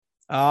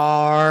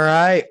All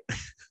right.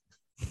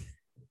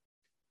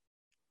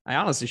 I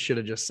honestly should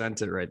have just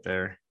sent it right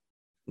there.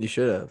 You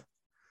should have.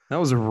 That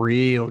was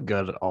real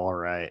good. All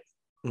right.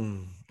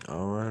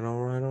 All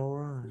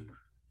right.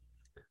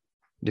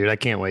 Dude, I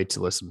can't wait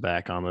to listen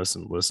back on this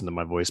and listen to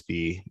my voice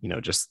be,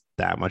 just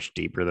that much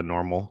deeper than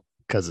normal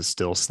because it's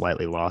still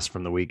slightly lost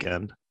from the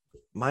weekend.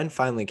 Mine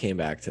finally came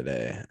back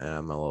today, and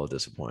I'm a little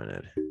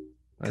disappointed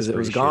because That's it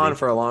was pretty gone shitty.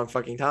 for a long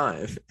fucking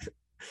time.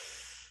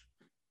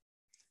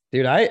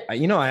 Dude, I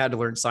had to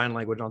learn sign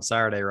language on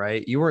Saturday,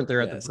 right? You weren't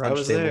there at Yes, the I brunch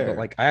was table, there.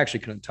 but I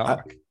actually couldn't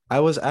talk. I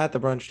was at the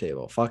brunch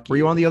table. Fuck you. Were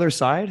you on the other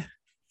side?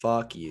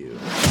 Fuck you.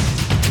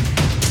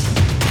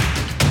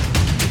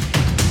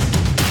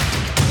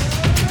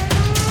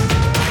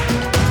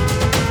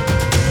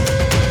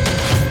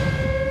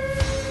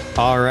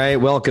 All right.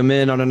 Welcome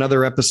in on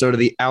another episode of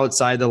the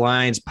Outside the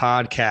Lines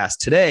podcast.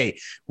 Today,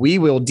 we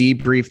will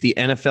debrief the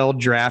NFL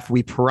draft.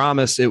 We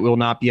promise it will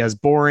not be as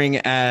boring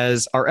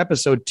as our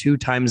episode 2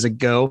 times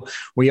ago.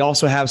 We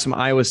also have some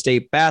Iowa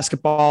State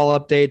basketball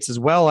updates, as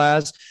well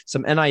as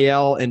some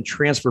NIL and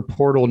transfer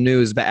portal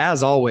news. But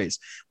as always,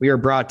 we are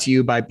brought to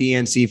you by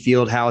BNC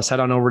Fieldhouse. Head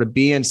on over to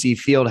BNC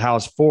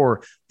Fieldhouse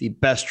for the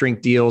best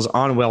drink deals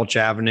on Welch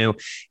Avenue.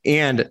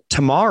 And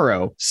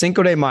tomorrow,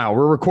 Cinco de Mayo,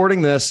 we're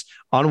recording this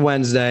on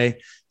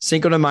Wednesday.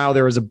 Cinco de Mayo,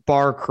 there was a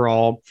bar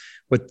crawl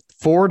with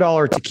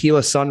 $4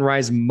 tequila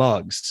sunrise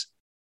mugs.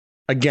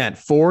 Again,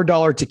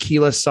 $4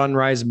 tequila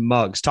sunrise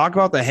mugs. Talk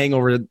about the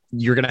hangover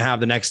you're going to have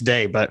the next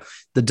day, but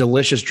the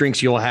delicious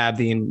drinks you'll have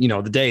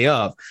the day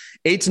of.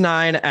 8 to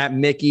 9 at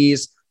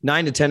Mickey's,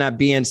 9 to 10 at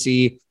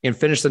BNC, and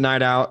finish the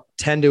night out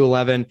 10 to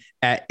 11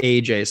 at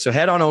AJ's. So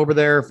head on over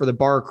there for the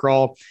bar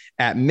crawl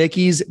at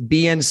Mickey's,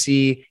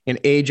 BNC,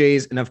 and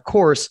AJ's. And of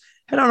course,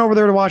 head on over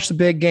there to watch the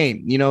big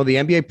game. The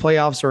NBA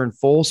playoffs are in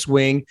full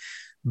swing.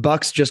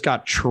 Bucks just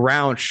got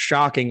trounced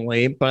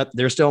shockingly, but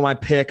they're still my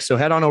pick. So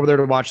head on over there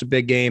to watch the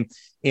big game.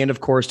 And of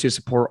course, to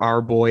support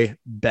our boy,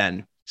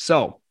 Ben.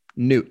 So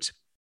Newt,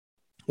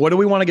 what do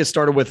we want to get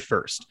started with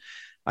first?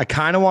 I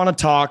kind of want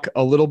to talk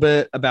a little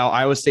bit about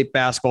Iowa State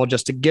basketball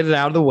just to get it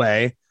out of the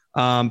way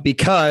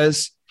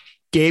because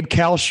Gabe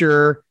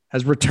Kalscheur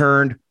has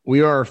returned.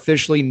 We are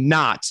officially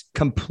not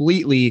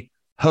completely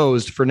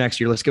hosed for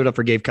next year. Let's give it up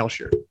for Gabe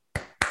Kalscheur.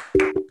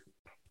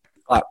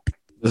 Clap.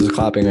 This is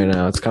clapping right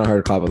now. It's kind of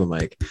hard to clap with a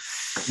mic.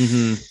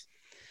 Mm-hmm.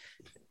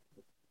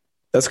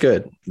 That's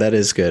good. That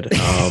is good.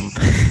 I'm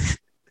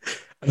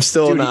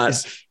still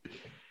not,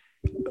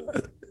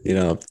 I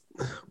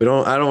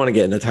don't want to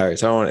get into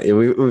tires.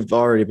 We've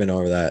already been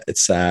over that.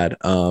 It's sad.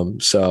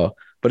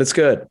 But it's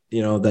good.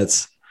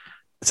 It's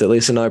at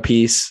least another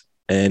piece.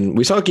 And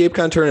we saw Gabe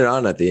kind of turn it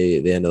on at the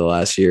end of the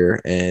last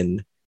year.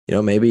 And,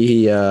 maybe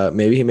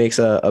he makes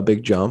a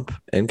big jump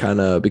and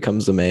kind of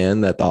becomes the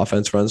man that the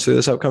offense runs through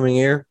this upcoming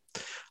year.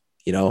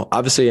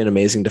 Obviously an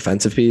amazing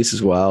defensive piece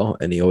as well.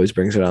 And he always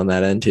brings it on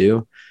that end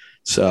too.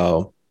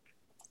 So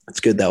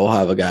it's good that we'll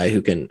have a guy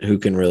who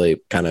can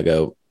really kind of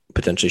go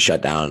potentially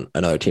shut down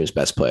another team's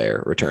best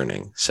player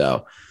returning.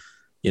 So,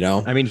 he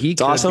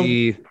could awesome.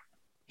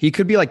 He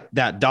could be like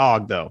that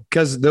dog though.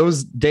 Cause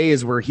those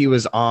days where he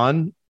was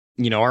on,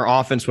 our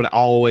offense would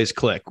always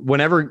click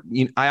whenever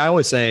I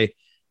always say,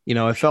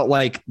 it felt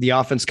like the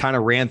offense kind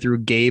of ran through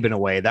Gabe in a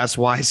way. That's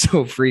why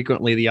so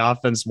frequently the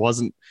offense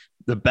wasn't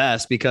the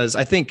best, because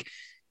I think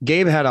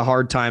Gabe had a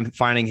hard time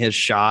finding his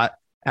shot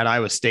at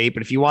Iowa State.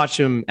 But if you watch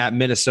him at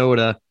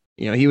Minnesota,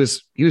 he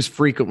was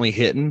frequently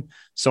hitting.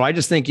 So I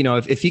just think,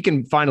 if he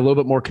can find a little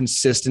bit more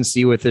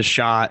consistency with his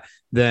shot,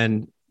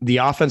 then the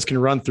offense can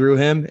run through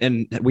him.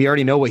 And we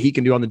already know what he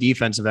can do on the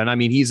defensive end. I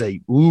mean, he's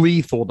a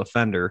lethal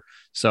defender.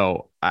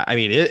 So,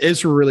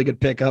 it's a really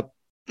good pickup.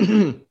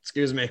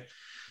 Excuse me.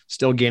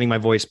 Still gaining my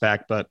voice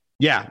back, but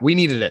yeah, we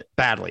needed it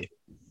badly.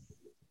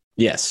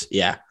 Yes.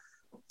 Yeah,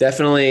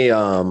 definitely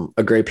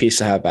a great piece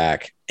to have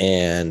back.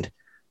 And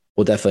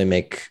we'll definitely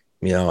make,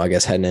 I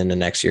guess heading into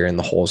next year and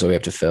the holes that we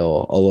have to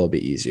fill a little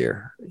bit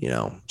easier,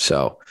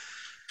 so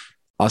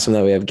awesome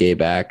that we have Gabe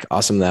back.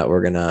 Awesome that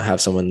we're going to have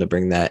someone to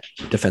bring that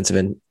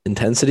defensive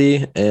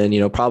intensity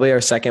and, probably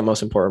our second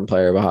most important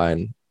player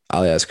behind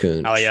Alias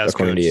Coons,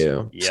 according to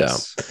you.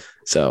 Yes.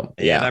 So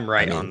yeah, I'm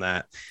right on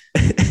that.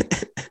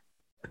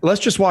 Let's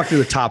just walk through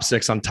the top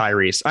 6 on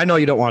Tyrese. I know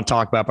you don't want to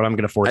talk about, but I'm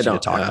going to force you to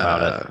talk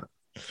about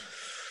it.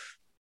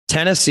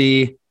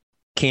 Tennessee,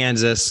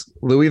 Kansas,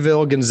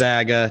 Louisville,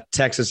 Gonzaga,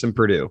 Texas, and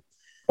Purdue.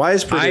 Why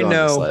is Purdue on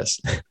this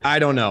list? I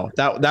don't know.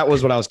 That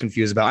was what I was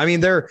confused about. I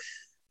mean, they're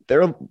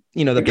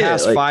the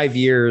past 5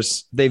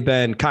 years, they've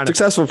been kind of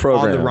successful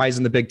program on the rise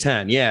in the Big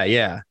Ten.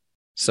 Yeah.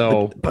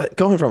 So, but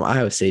going from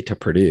Iowa State to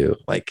Purdue,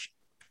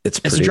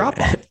 it's a drop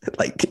off.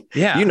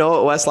 Yeah. You know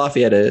what West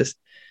Lafayette is?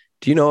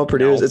 Do you know what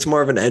Purdue is? It's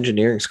more of an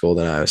engineering school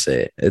than Iowa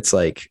State. It's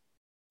just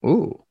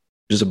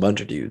a bunch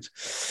of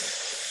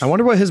dudes. I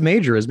wonder what his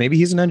major is. Maybe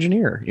he's an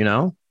engineer,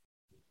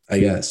 I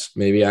guess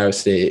maybe Iowa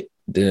State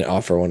didn't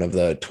offer one of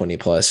the 20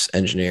 plus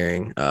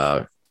engineering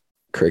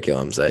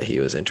curriculums that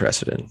he was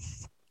interested in.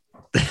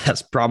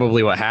 That's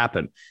probably what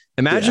happened.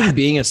 Imagine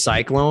being a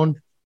Cyclone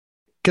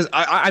because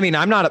I mean,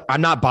 I'm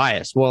not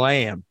biased. Well, I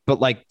am, but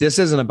like, this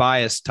isn't a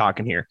bias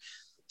talking here.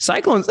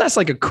 Cyclones, that's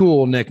like a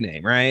cool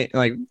nickname, right?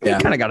 Like, you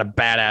kind of got a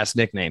badass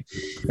nickname.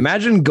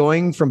 Imagine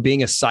going from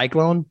being a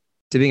Cyclone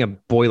to being a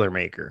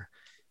Boilermaker.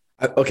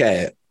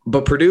 Okay,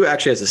 but Purdue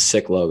actually has a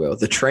sick logo.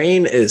 The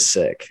train is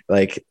sick.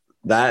 Like,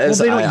 that is.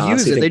 Well, they don't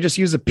use it. They just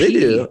use a P. They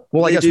do.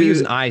 Well, I They guess do. we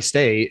use an I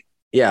State.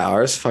 Yeah,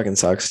 ours fucking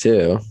sucks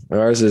too.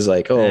 Ours is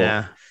like,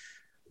 Yeah.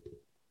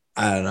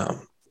 I don't know.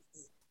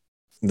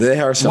 They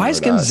are similar Why is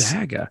to us.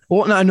 Gonzaga?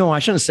 Well, no, I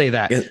shouldn't say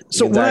that.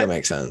 So Gonzaga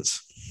makes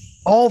sense.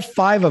 all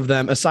 5 of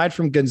them, aside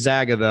from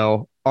Gonzaga,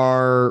 though,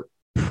 are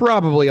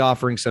probably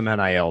offering some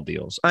NIL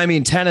deals. I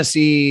mean,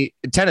 Tennessee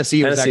was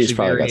Tennessee's actually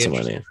probably very got some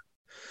interesting. money.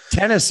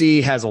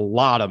 Tennessee has a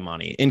lot of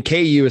money, and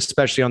KU,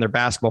 especially on their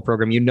basketball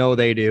program,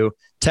 they do.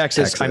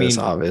 Texas, I mean,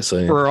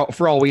 obviously,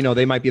 for all we know,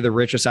 they might be the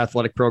richest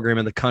athletic program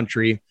in the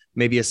country,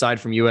 maybe aside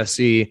from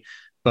USC.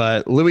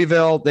 But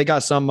Louisville, they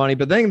got some money.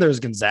 But then there's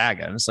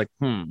Gonzaga, and it's like,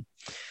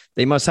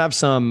 they must have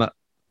some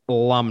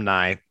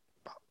alumni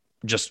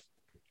just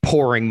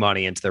pouring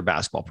money into their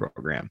basketball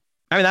program.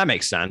 I mean, that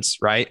makes sense,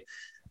 right?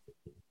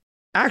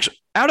 Actually,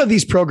 out of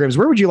these programs,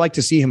 where would you like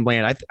to see him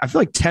land? I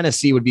feel like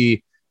Tennessee would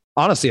be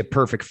honestly a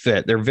perfect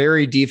fit. They're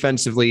very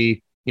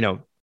defensively,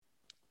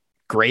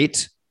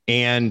 great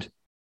and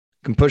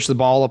can push the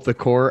ball up the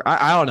court.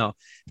 I don't know.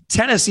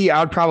 Tennessee,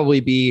 I would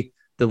probably be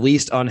the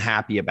least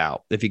unhappy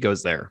about if he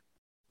goes there.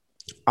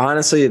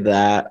 honestly,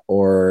 that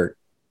or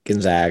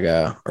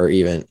Gonzaga, or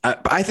even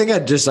I think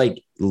I'd just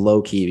like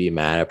low key be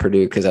mad at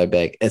Purdue because I'd be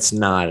like, it's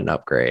not an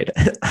upgrade.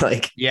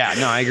 Like, Yeah,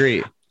 no, I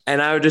agree.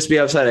 and I would just be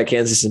upset at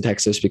Kansas and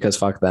Texas because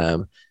fuck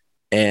them.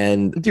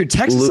 And Dude,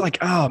 Texas, like,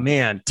 oh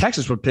man,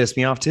 Texas would piss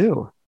me off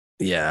too.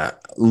 yeah,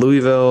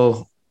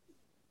 Louisville,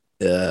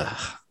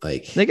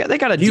 like They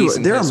got a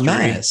decent they're history. a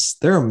mess.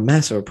 They're a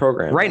mess of a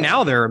program Right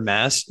now, they're a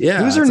mess.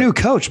 Yeah, Who's their it's new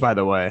coach, by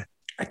the way?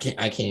 I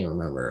can't even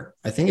remember.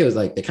 I think it was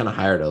like they kind of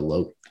hired a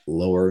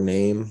lower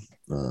name,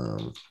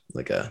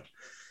 they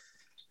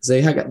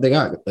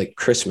got like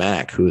Chris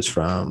Mack, who's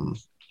from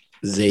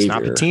Xavier. It's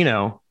not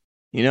Pitino.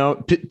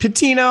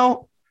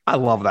 Pitino, I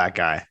love that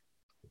guy.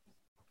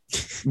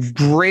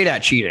 Great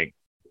at cheating.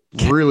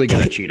 Really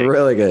good at cheating.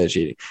 Really good at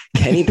cheating.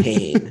 Kenny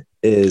Payne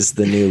is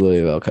the new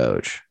Louisville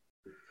coach.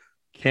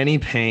 Kenny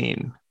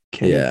Payne.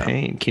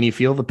 Can you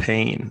feel the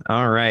pain?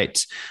 All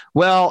right.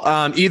 Well,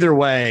 either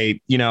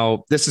way,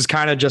 this is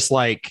kind of just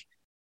like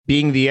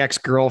being the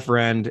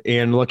ex-girlfriend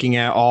and looking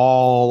at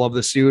all of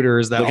the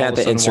suitors that Look all at of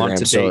the a sudden want Instagram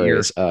to date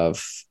your. stories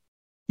of.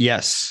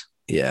 Yes.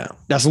 Yeah.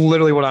 That's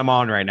literally what I'm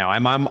on right now.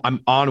 I'm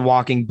on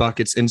Walking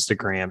Buckets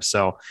Instagram.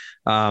 So,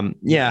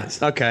 yeah.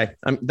 Nice. Okay.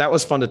 That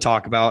was fun to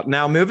talk about.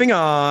 Now moving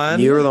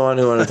on. You were the one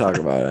who wanted to talk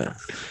about it.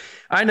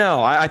 I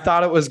know. I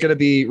thought it was going to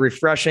be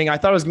refreshing. I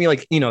thought it was going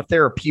to be like,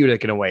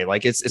 therapeutic in a way.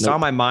 Like it's Nope. on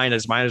my mind. I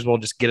might as well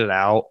just get it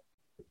out.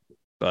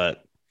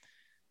 But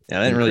yeah,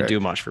 that didn't really do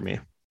much for me.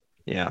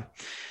 Yeah.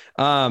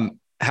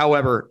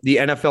 However, the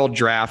NFL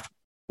draft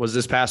was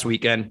this past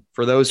weekend.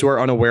 For those who are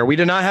unaware, we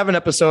did not have an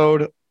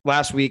episode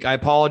last week. I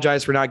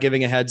apologize for not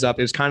giving a heads up.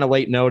 It was kind of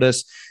late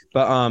notice,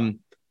 but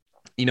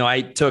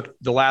I took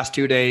the last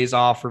 2 days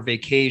off for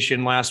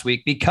vacation last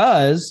week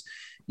because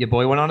your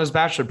boy went on his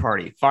bachelor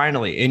party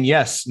finally. And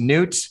yes,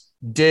 Newt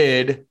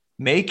did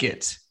make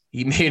it.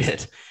 He made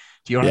it.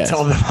 Do you want to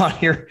tell them on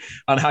here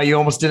on how you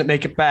almost didn't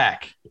make it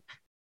back?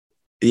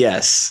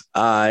 Yes,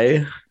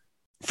 I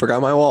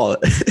forgot my wallet.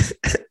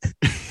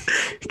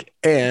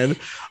 And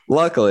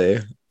luckily,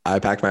 I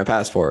packed my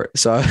passport.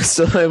 So I was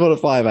still able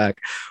to fly back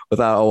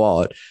without a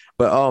wallet.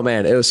 But oh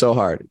man, it was so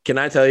hard. Can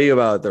I tell you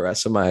about the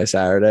rest of my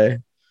Saturday?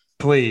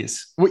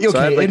 Please. Well,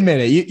 okay,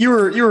 admit it. You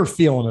were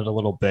feeling it a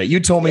little bit.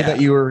 You told me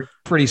that you were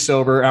pretty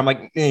sober. I'm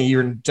like,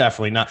 you're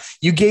definitely not.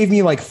 You gave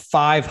me like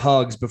 5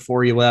 hugs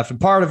before you left.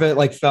 And part of it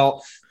like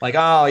felt like,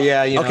 oh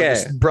yeah,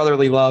 just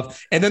brotherly love.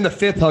 And then the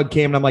 5th hug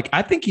came and I'm like,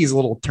 I think he's a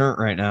little turnt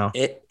right now.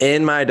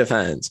 In my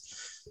defense,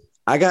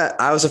 I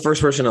was the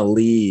first person to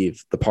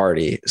leave the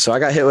party. So I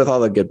got hit with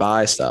all the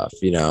goodbye stuff,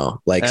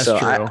 like, That's so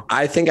true.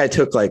 I think I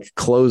took like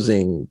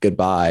closing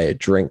goodbye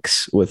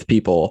drinks with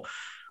people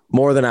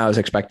more than I was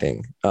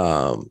expecting.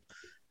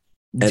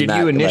 Did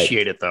you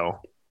initiate it though?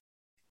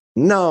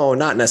 No,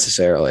 not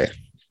necessarily.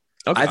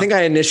 Okay. I think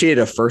I initiated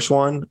a first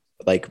one.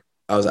 Like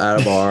I was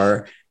at a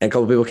bar and a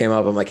couple people came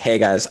up. I'm like, hey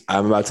guys,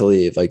 I'm about to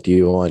leave. Like, do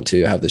you want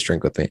to have this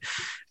drink with me?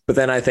 But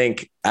then I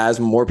think as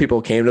more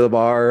people came to the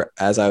bar,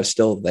 as I was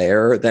still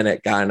there, then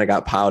it kind of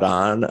got piled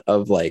on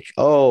of like,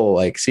 oh,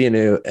 like see you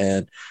new.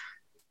 And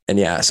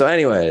yeah. So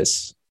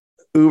anyways,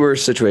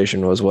 Uber's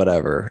situation was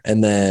whatever.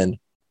 And then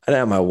I didn't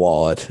have my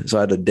wallet. So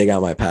I had to dig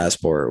out my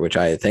passport, which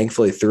I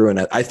thankfully threw in.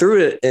 I threw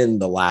it in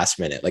the last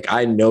minute. Like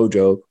I no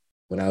joke,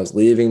 when I was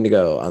leaving to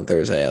go on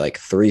Thursday at like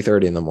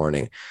 3:30 in the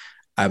morning,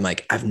 I'm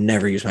like, I've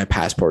never used my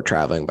passport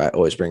traveling, but I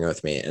always bring it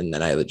with me. And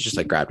then I just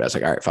like grabbed it. I was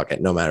like, all right, fuck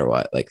it. No matter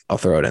what, like I'll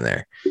throw it in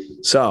there.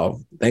 So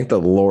thank the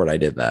Lord I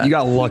did that. You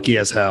got lucky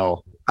as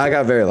hell. I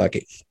got very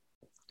lucky.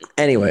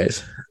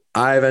 Anyways,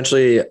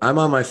 I'm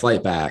on my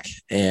flight back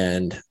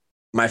and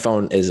my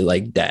phone is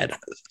like dead.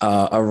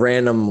 A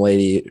random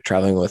lady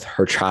traveling with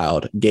her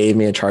child gave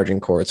me a charging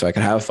cord so I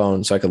could have a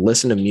phone so I could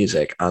listen to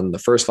music on the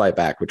first flight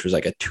back, which was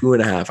like a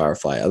 2.5 hour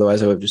flight.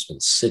 Otherwise, I would have just been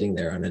sitting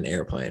there on an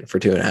airplane for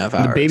 2.5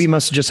 hours. The baby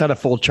must have just had a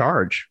full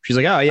charge. She's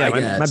like, oh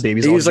yeah, my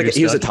baby's. He was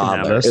a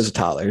toddler. It was a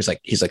toddler.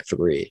 He's like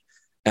 3,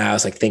 and I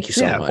was like, thank you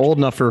so much. Old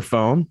enough for a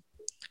phone.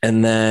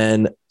 And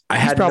then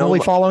he's probably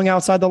following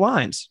outside the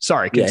lines.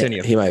 Sorry, continue.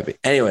 Yeah, he might be.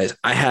 Anyways,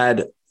 I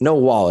had no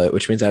wallet,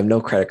 which means I have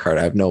no credit card.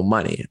 I have no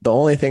money. The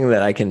only thing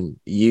that I can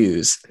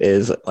use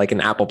is like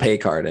an Apple Pay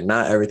card, and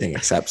not everything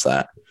accepts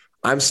that.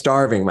 I'm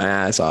starving my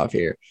ass off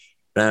here.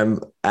 And I'm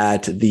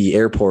at the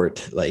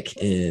airport, like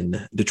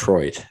in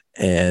Detroit,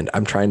 and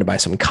I'm trying to buy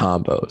some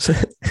combos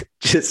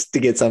just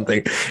to get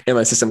something in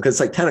my system because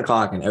it's like 10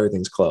 o'clock and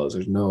everything's closed.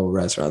 There's no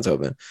restaurants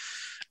open.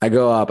 I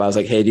go up. I was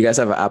like, hey, do you guys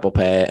have an Apple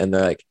Pay? And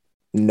they're like,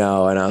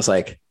 no. And I was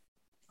like,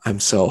 I'm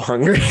so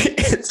hungry.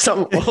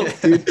 Some old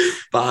dude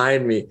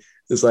behind me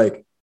is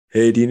like,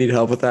 hey, do you need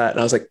help with that? And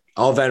I was like,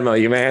 I'll Venmo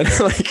you, man.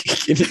 Like,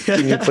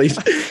 can you please?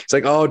 It's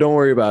like, oh, don't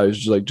worry about it. It's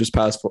just like, just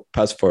pass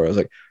forward. I was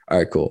like, all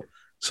right, cool.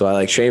 So I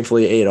like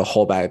shamefully ate a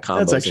whole bag of combos.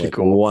 That's actually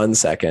cool. 1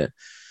 second.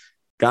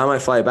 Got my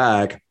flight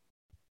back.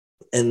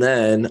 And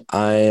then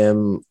I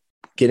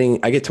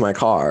get to my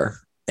car,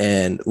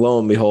 and lo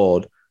and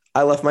behold,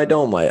 I left my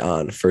dome light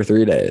on for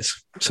 3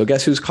 days. So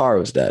guess whose car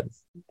was dead?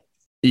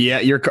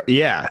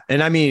 Yeah.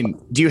 And I mean,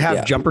 do you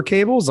have jumper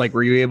cables? Like,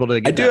 were you able to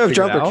get I do have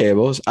jumper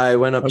cables. I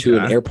went up to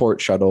an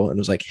airport shuttle and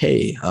was like,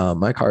 hey,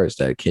 my car is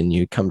dead. Can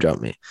you come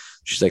jump me?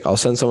 She's like, I'll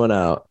send someone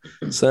out.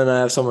 So then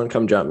I have someone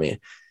come jump me.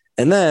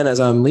 And then as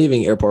I'm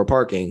leaving airport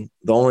parking,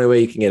 the only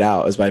way you can get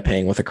out is by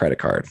paying with a credit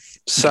card.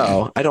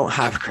 So I don't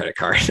have a credit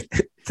card.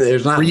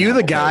 Were you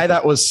the guy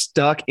that was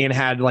stuck and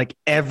had like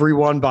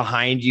everyone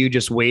behind you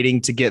just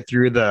waiting to get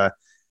through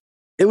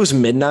It was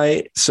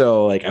midnight,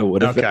 so like I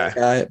would have been that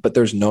guy, but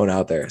there's no one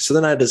out there. So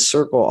then I had to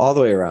circle all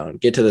the way around,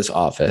 get to this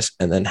office,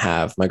 and then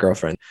have my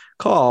girlfriend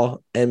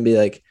call and be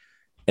like,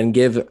 and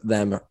give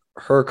them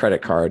her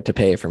credit card to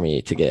pay for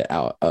me to get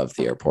out of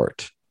the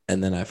airport.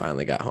 And then I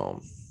finally got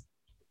home.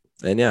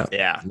 And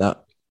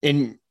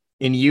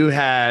and you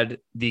had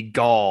the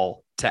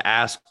gall to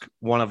ask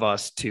one of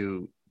us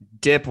to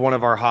dip one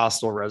of our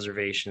hostel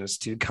reservations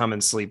to come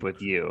and sleep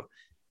with you,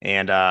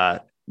 and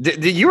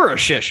you were a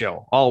shit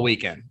show all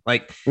weekend.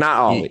 Like, not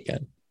all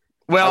weekend.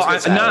 Well,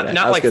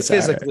 not like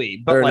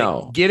physically, but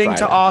like getting Friday.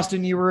 To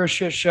Austin, you were a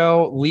shit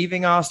show.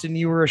 Leaving Austin,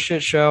 you were a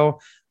shit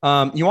show. You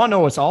want to know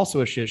what's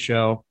also a shit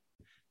show?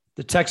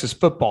 The Texas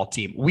football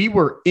team. We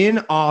were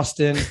in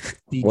Austin,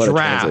 the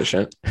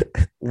draft,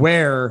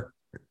 where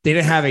they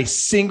didn't have a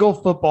single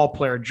football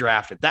player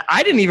drafted. That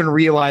I didn't even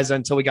realize that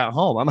until we got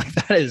home. I'm like,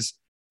 that's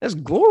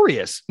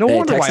glorious. No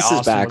wonder Texas why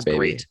Austin was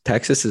great.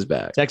 Texas is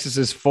back. Texas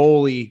is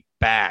fully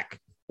back.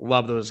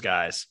 Love those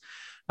guys.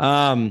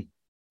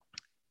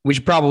 We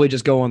should probably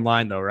just go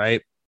online though,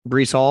 right?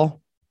 Breece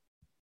Hall,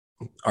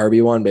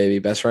 RB1, baby,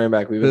 best running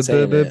back. We've been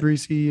saying it.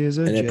 Breece is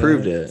a and jet. It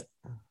proved it.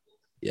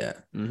 Yeah.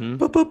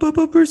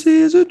 Breece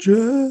is a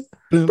jet.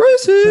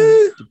 Breece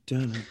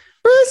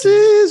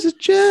is a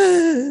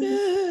jet.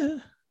 Yeah.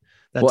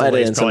 We'll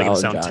edit in some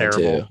Elton John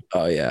terrible. Too.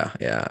 Oh yeah,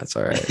 that's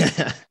all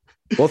right.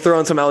 We'll throw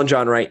in some Elton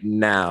John right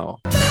now.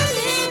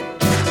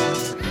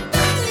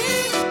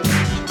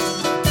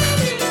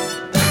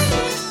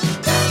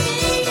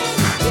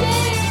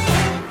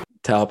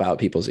 To help out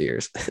people's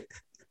ears.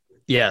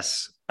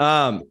 Yes.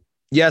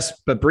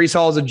 Yes, but Breece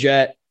Hall is a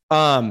Jet.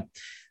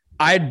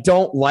 I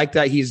don't like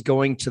that he's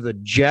going to the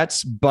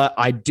Jets, but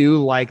I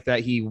do like that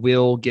he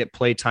will get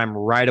playtime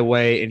right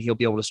away and he'll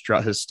be able to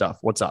strut his stuff.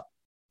 What's up?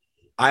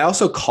 I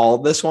also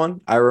called this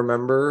one. I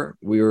remember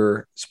we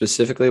were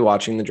specifically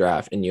watching the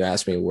draft and you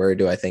asked me, where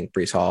do I think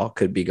Breece Hall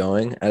could be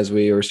going as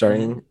we were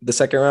starting the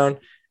second round?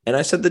 And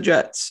I said the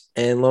Jets,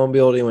 and lo and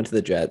behold, he went to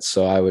the Jets.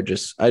 So I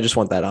just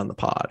want that on the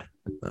pod.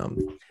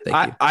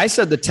 I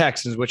said the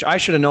Texans, which I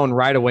should have known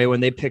right away when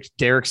they picked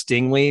Derek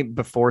Stingley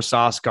before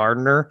Sauce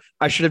Gardner.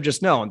 I should have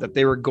just known that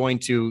they were going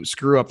to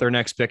screw up their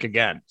next pick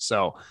again.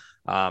 So,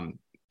 it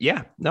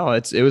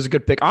was a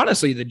good pick.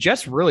 Honestly, the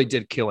Jets really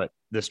did kill it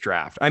this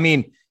draft. I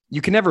mean,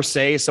 you can never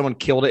say someone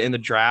killed it in the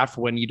draft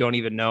when you don't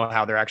even know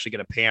how they're actually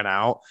going to pan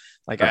out.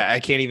 Like, I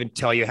can't even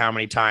tell you how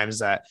many times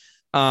that.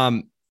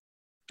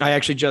 I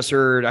actually just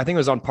heard, I think it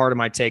was on Part of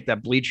My Take,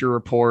 that Bleacher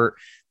Report,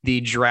 the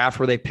draft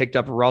where they picked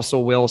up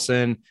Russell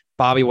Wilson,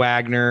 Bobby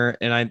Wagner,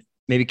 and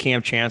maybe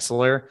Cam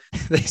Chancellor.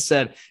 They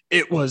said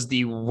it was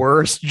the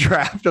worst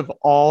draft of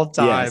all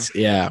time. Yes,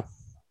 yeah.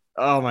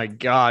 Oh my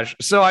gosh.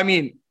 So,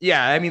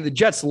 the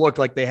Jets look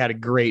like they had a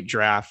great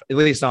draft, at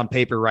least on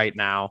paper right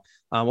now.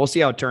 We'll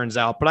see how it turns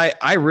out. But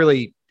I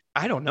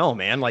don't know,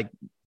 man. Like,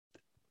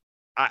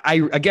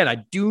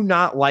 I do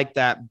not like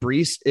that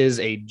Breece is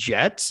a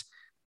Jet.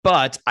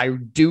 But I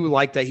do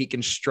like that he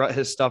can strut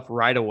his stuff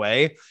right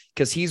away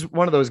because he's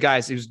one of those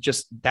guys who's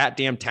just that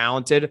damn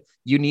talented.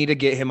 You need to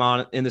get him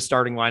on in the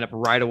starting lineup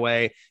right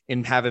away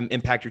and have him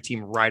impact your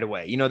team right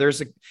away. You know,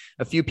 there's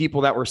a few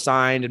people that were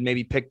signed and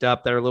maybe picked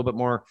up that are a little bit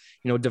more,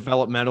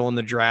 developmental in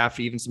the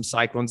draft, even some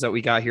Cyclones that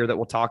we got here that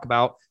we'll talk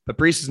about. But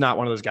Breece is not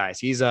one of those guys.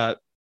 He's a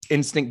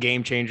instant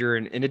game changer.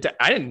 And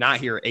I did not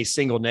hear a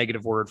single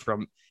negative word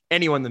from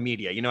anyone in the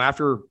media.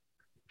 After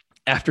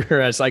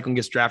a Cyclone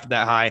gets drafted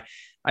that high,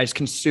 I just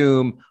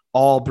consume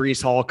all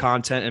Breece Hall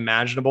content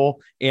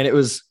imaginable. And it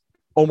was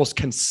almost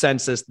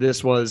consensus.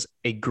 This was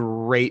a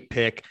great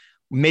pick,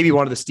 maybe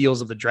one of the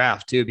steals of the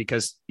draft too,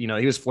 because, he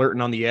was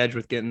flirting on the edge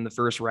with getting the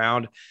first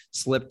round,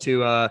 slipped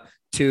to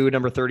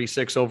number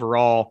 36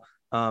 overall.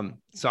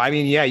 So, I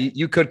mean, yeah,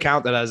 you could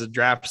count that as a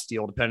draft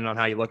steal depending on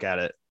how you look at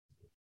it.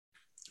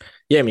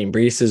 Yeah. I mean,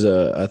 Breece is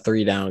a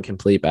 3-down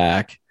complete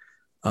back,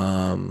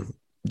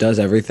 does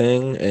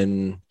everything.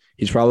 And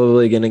he's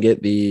probably going to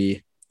get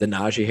the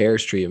Najee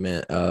Harris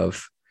treatment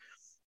of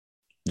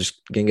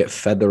just going to get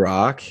fed the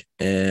rock.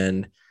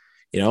 And,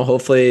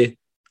 hopefully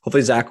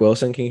Zach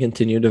Wilson can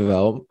continue to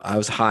develop. I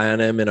was high on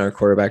him in our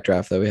quarterback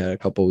draft that we had a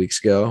couple of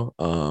weeks ago.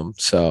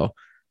 So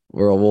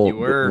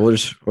we're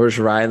just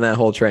riding that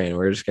whole train.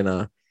 We're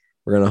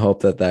going to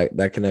hope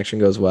that connection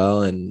goes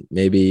well. And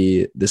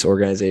maybe this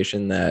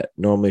organization that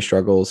normally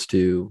struggles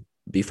to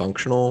be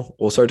functional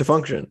will start to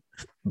function.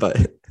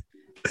 But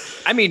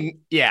I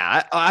mean,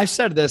 yeah, I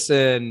said this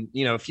in,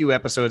 a few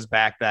episodes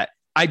back that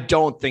I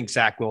don't think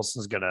Zach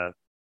Wilson's going to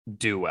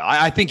do well.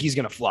 I think he's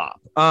going to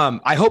flop.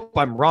 I hope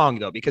I'm wrong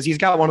though, because he's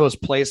got one of those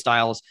play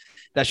styles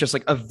that's just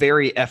like a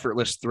very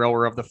effortless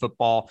thrower of the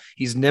football.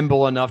 He's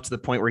nimble enough to the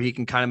point where he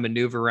can kind of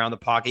maneuver around the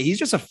pocket. He's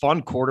just a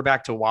fun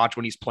quarterback to watch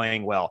when he's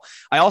playing well.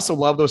 I also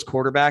love those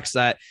quarterbacks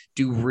that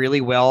do really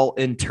well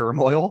in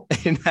turmoil,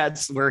 and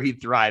that's where he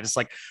thrives. It's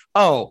like,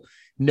 oh,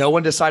 no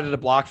one decided to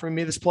block for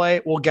me this play.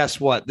 Well, guess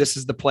what? This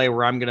is the play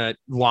where I'm going to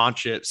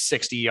launch it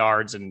 60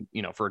 yards and,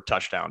 for a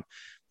touchdown.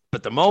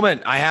 But the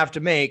moment I have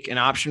to make an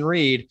option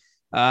read,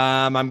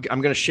 I'm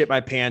going to shit my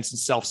pants and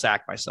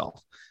self-sack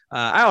myself.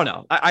 I don't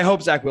know. I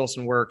hope Zach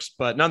Wilson works,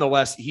 but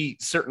nonetheless, he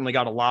certainly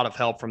got a lot of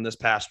help from this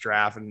past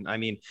draft. And I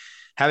mean,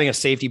 having a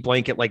safety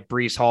blanket like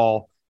Breece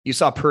Hall, you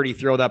saw Purdy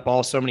throw that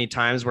ball so many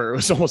times where it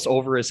was almost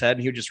over his head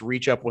and he would just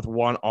reach up with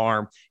one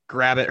arm,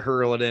 grab it,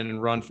 hurl it in, and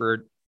run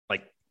for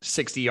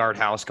 60-yard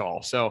house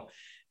call. So,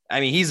 I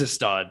mean, he's a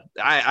stud.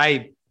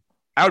 I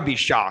would be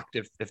shocked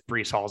if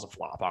Breece Hall's a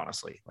flop,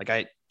 honestly.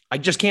 I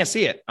just can't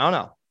see it. I don't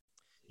know.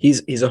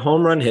 He's a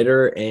home run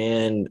hitter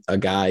and a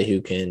guy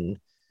who can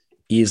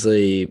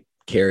easily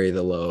carry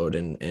the load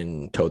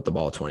and tote the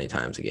ball 20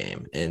 times a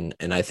game. And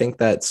I think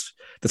that's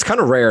kind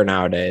of rare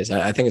nowadays.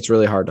 I think it's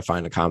really hard to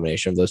find a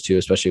combination of those two,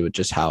 especially with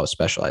just how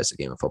specialized the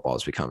game of football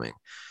is becoming.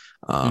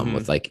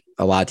 With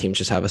a lot of teams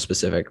just have a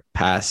specific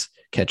pass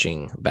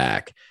catching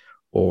back,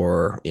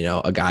 or,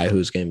 a guy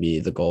who's going to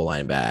be the goal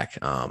line back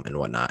and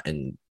whatnot.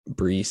 And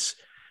Breece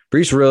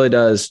really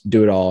does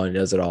do it all and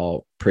does it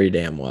all pretty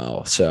damn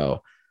well.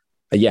 So,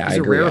 yeah, he's I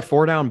agree. A rare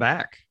 4-down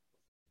back.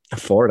 A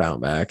 4-down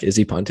back. Is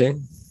he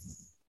punting?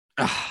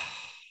 I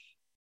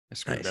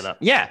screwed that up.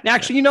 Yeah,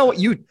 actually, you know what?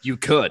 You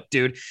could,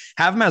 dude.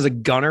 Have him as a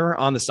gunner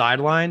on the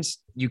sidelines.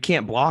 You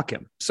can't block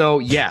him. So,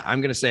 yeah, I'm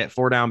going to say it,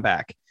 4-down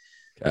back.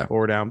 Okay.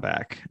 4-down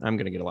back. I'm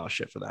going to get a lot of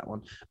shit for that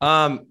one.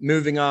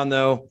 Moving on,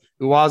 though,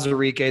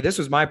 Uwazurike. This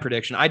was my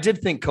prediction. I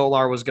did think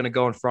Kolar was going to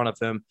go in front of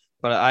him,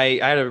 but I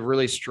had a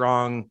really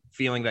strong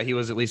feeling that he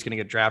was at least going to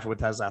get drafted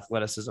with his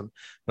athleticism.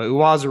 But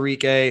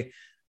Uwazurike,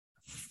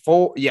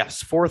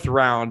 fourth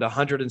round,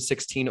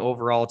 116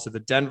 overall to the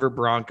Denver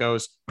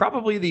Broncos.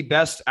 Probably the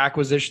best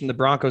acquisition the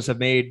Broncos have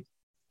made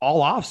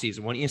all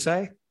offseason, wouldn't you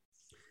say?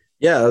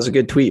 Yeah, that was a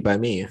good tweet by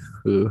me.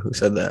 Who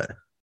said that?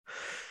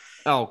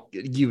 Oh,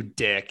 you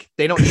dick.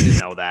 They don't need to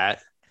know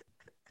that.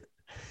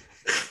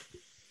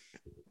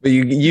 But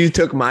you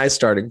took my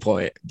starting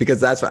point because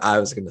that's what I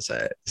was going to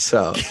say.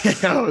 So,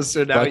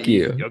 so now fuck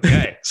you.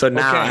 Okay. So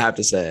now I have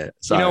to say it.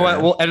 Sorry, you know what?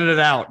 Man. We'll edit it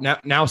out.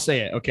 Now say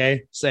it.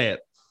 Okay. Say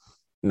it.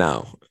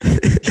 No.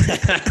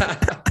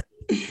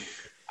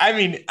 I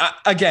mean,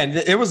 again,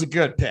 it was a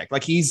good pick.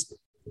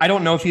 I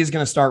don't know if he's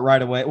going to start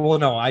right away. Well,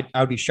 no, I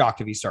would be shocked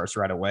if he starts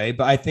right away,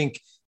 but I think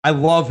I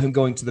love him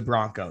going to the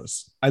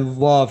Broncos. I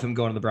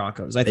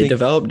think they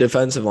developed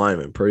defensive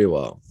linemen pretty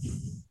well.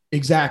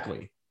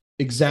 Exactly.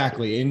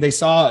 And they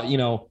saw,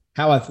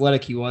 how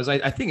athletic he was.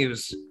 I think it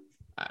was,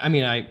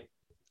 I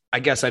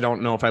guess I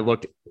don't know if I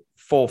looked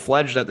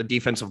full-fledged at the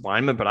defensive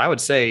lineman, but I would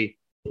say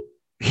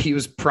he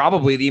was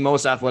probably the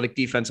most athletic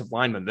defensive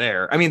lineman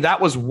there. I mean,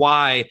 that was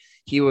why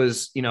he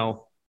was,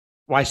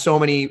 why so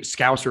many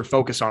scouts were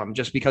focused on him,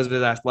 just because of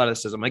his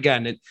athleticism.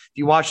 Again, if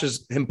you watch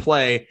him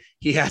play,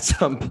 he had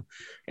some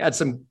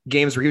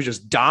games where he was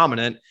just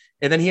dominant.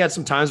 And then he had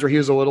some times where he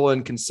was a little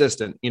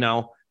inconsistent,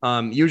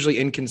 usually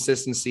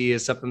inconsistency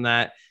is something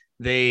that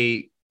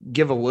they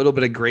give a little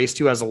bit of grace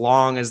to, as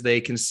long as they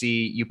can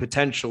see you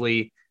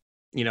potentially,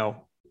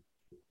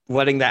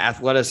 letting that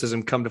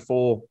athleticism come to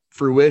full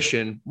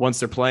fruition once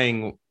they're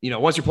playing,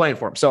 once you're playing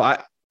for them. So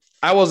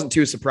I wasn't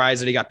too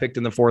surprised that he got picked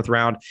in the 4th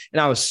round,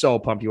 and I was so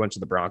pumped he went to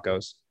the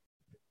Broncos.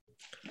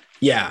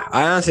 Yeah,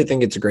 I honestly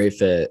think it's a great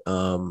fit.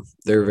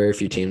 There are very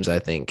few teams I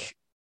think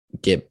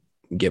get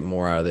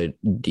more out of their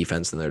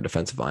defense than their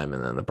defensive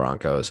linemen than the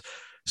Broncos.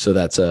 So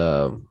that's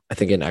I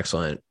think an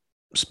excellent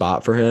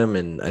spot for him.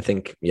 And I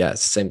think, yeah,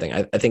 it's the same thing.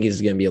 I think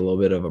he's going to be a little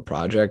bit of a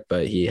project,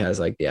 but he has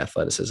like the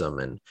athleticism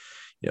and,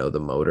 the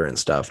motor and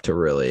stuff to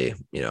really,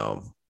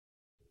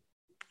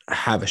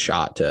 have a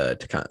shot to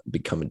kind of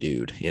become a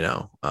dude,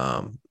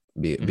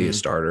 be a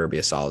starter, be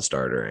a solid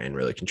starter and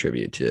really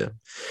contribute to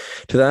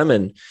them.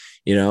 And,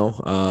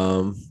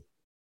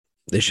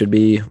 they should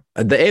be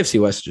the AFC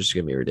West is just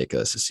going to be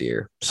ridiculous this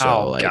year.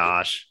 So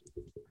gosh,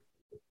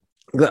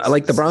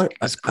 like the Broncos,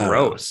 that's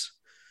gross.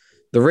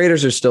 The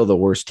Raiders are still the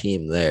worst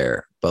team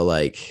there,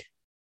 but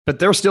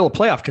they're still a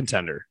playoff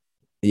contender.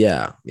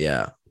 Yeah.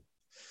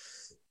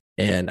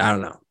 And I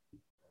don't know,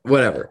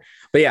 whatever.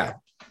 But yeah,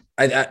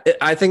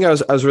 I think I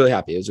was really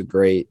happy. It was a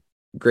great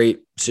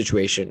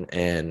situation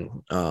and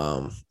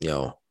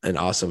an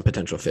awesome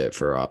potential fit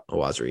for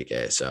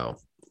Uwazurike. So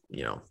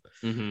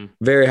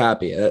very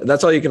happy.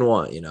 That's all you can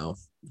want.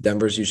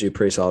 Denver's usually a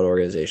pretty solid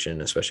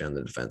organization, especially on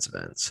the defensive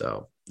end.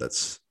 So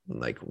that's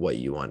like what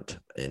you want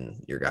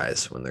in your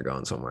guys when they're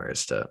going somewhere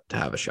is to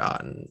have a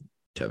shot and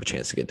to have a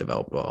chance to get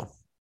developed well.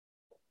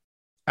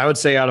 I would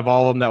say out of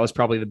all of them, that was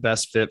probably the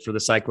best fit for the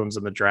Cyclones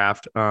in the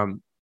draft.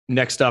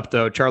 Next up,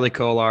 though, Charlie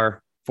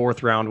Kolar,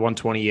 4th round,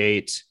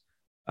 128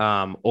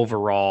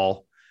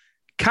 overall.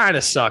 Kind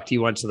of sucked. He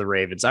went to the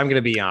Ravens. I'm going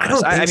to be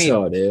honest. I don't think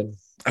so, dude.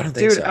 I don't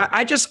think so.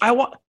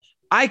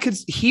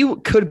 He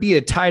could be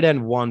a tight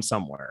end 1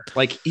 somewhere.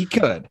 Like he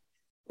could.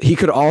 He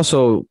could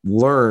also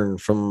learn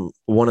from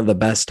one of the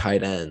best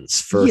tight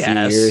ends for a few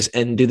years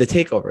and do the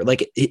takeover.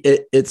 Like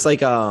it's like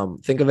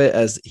think of it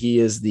as he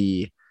is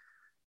the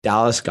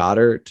Dallas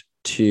Goedert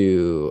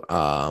to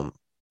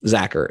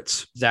Zach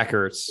Ertz.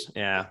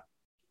 Yeah.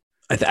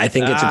 I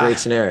think it's a great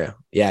scenario.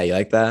 Yeah, you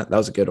like that? That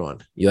was a good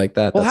one. You like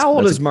that? Well, how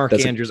old is Mark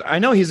Andrews? I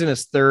know he's in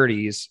his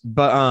 30s,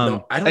 but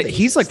I don't think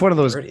he's like one of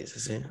those 30s,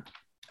 is he?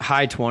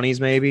 high 20s,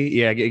 maybe.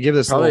 Yeah, give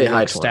this probably little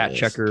high stat 20s.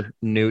 Checker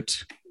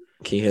Newt.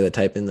 Can you hear the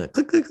type in the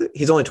click, click, click?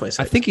 He's only 26.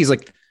 I think he's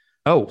like,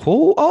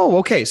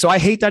 okay. So I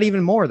hate that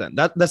even more then.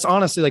 That's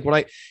honestly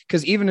like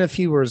because even if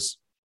he was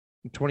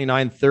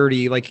 29,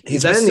 30, like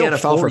he's been in the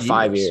NFL for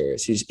 5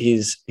 years.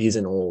 He's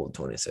an old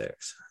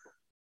 26.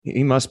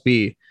 He must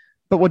be.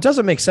 But what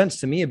doesn't make sense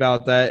to me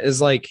about that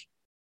is like,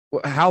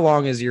 how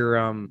long is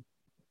your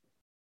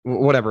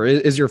whatever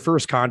is your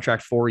first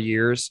contract? 4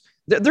 years.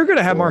 They're going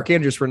to have Mark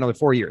Andrews for another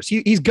 4 years.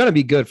 He's going to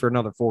be good for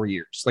another 4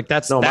 years. Like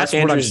that's Mark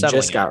Andrews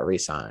just got got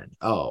re-signed.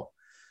 Oh,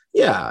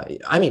 yeah.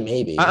 I mean,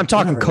 maybe. I'm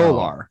talking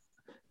Kolar.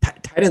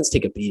 Tight ends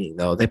take a beating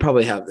though. They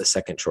probably have the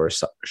second short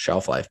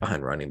shelf life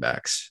behind running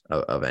backs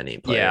of any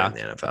player in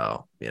the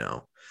NFL.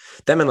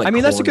 Them and like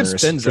corners, that's a good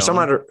spin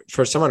zone.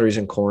 For some odd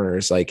reason,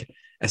 corners like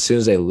as soon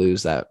as they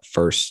lose that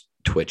first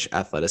twitch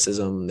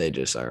athleticism, they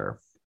just are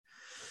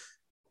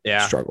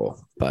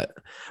struggle. But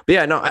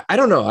yeah, no, I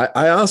don't know.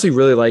 I honestly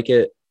really like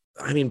it.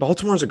 I mean,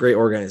 Baltimore's a great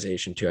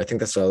organization too. I think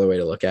that's the other way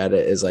to look at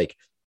it is like,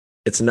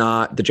 it's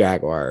not the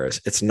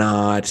Jaguars. It's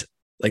not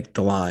like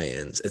the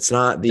Lions. It's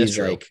not these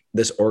like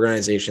this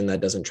organization that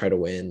doesn't try to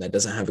win, that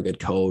doesn't have a good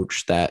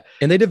coach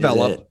and they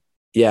develop.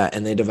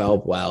 And they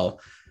develop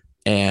well.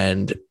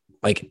 And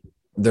like,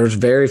 there's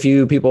very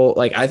few people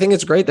like, I think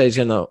it's great that he's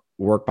going to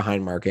work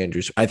behind Mark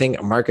Andrews. I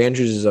think Mark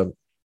Andrews is a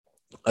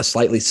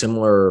slightly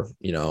similar,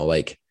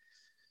 like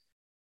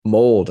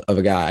mold of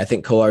a guy. I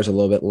think Kolar's a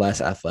little bit less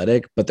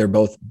athletic, but they're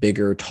both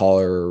bigger,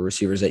 taller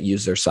receivers that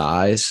use their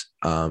size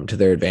to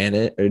their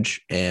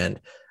advantage. And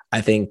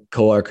I think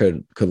Kolar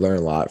could learn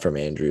a lot from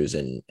Andrews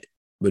and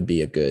would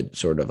be a good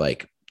sort of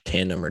like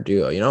tandem or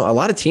duo. A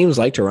lot of teams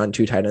like to run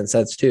 2 tight end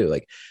sets too.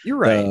 Like you're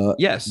right.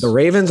 Yes. The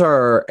Ravens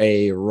are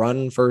a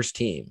run first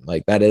team.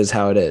 Like that is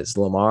how it is.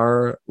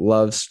 Lamar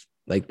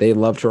they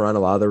love to run a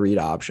lot of the read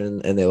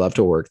option and they love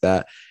to work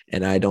that.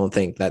 And I don't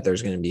think that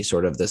there's going to be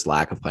sort of this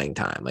lack of playing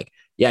time. Like,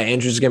 yeah,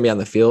 Andrews is going to be on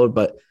the field,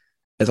 but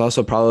it's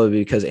also probably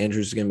because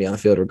Andrews is going to be on the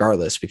field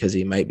regardless because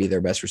he might be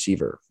their best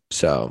receiver.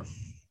 So,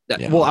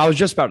 well, I was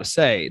just about to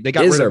say they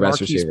got rid of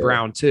Marquise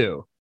Brown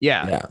too.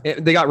 Yeah.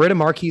 They got rid of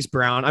Marquise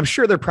Brown. I'm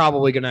sure they're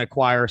probably going to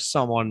acquire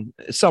someone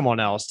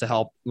else to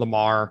help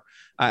Lamar.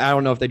 I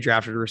don't know if they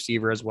drafted a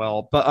receiver as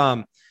well,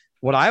 but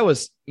what I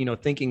was,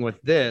 thinking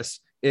with this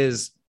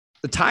is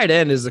the tight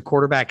end is the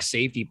quarterback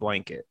safety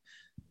blanket.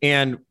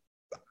 And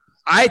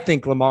I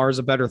think Lamar is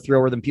a better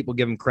thrower than people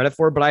give him credit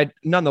for, but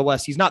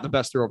nonetheless, he's not the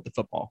best thrower of the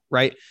football.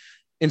 Right.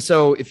 And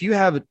so if you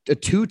have a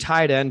 2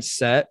 tight end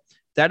set,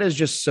 that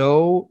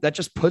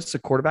just puts the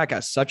quarterback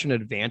at such an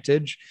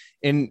advantage.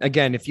 And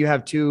again, if you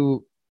have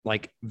 2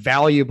 like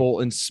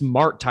valuable and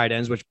smart tight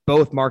ends, which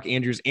both Mark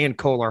Andrews and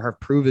Kolar have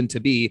proven to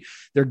be,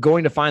 they're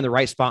going to find the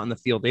right spot in the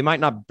field. They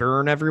might not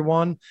burn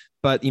everyone,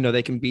 but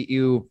they can beat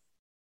you.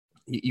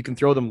 You can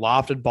throw them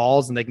lofted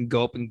balls and they can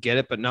go up and get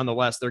it, but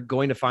nonetheless, they're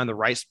going to find the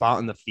right spot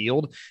in the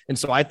field. And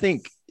so I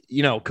think,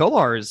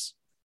 Kolar is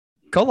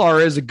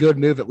a good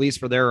move, at least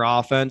for their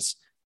offense.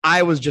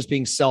 I was just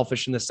being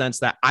selfish in the sense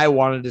that I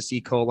wanted to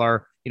see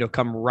Kolar,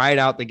 come right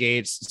out the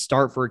gates,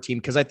 start for a team,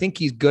 because I think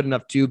he's good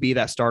enough to be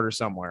that starter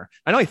somewhere.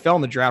 I know he fell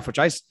in the draft, which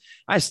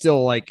I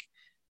still like.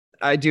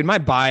 Dude, my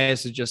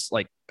bias is just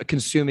like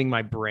consuming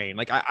my brain.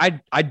 Like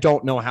I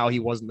don't know how he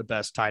wasn't the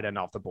best tight end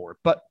off the board,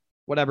 but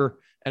whatever.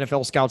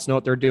 NFL scouts know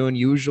what they're doing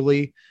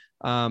usually.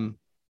 We'll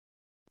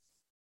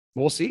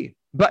see.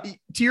 But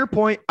to your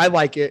point, I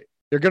like it.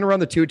 They're going to run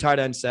the 2 tight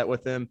end set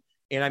with him.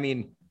 And I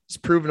mean, it's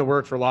proven to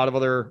work for a lot of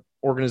other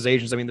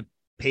organizations. I mean, the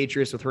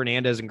Patriots with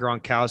Hernandez and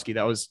Gronkowski,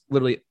 that was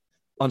literally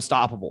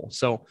unstoppable.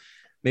 So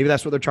maybe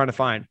that's what they're trying to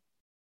find.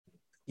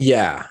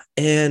 Yeah.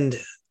 And,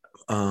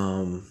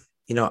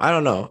 I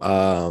don't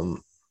know.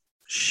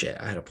 Shit,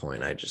 I had a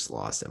point. I just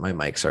lost it. My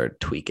mic started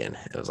tweaking.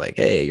 It was like,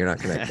 hey, you're not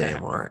connected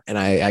anymore. And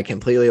I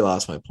completely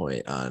lost my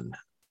point on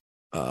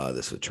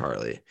this with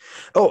Charlie.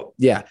 Oh,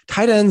 yeah.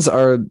 Tight ends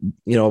are,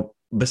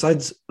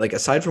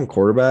 aside from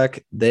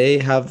quarterback, they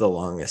have the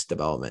longest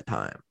development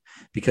time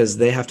because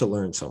they have to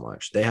learn so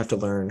much. They have to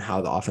learn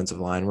how the offensive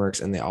line works,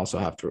 and they also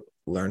have to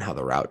learn how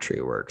the route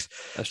tree works.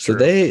 That's true.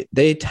 So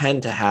they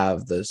tend to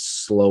have the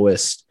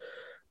slowest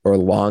or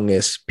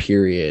longest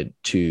period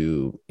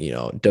to,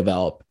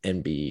 develop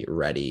and be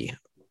ready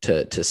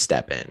to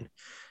step in.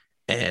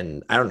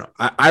 And I don't know.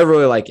 I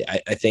really like it.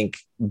 I think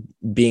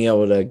being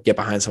able to get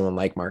behind someone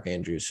like Mark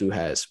Andrews, who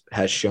has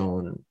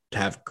shown to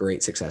have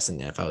great success in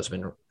the NFL, has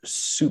been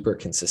super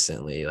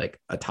consistently like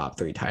a top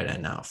 3 tight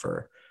end now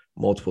for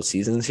multiple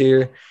seasons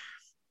here.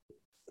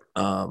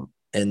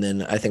 And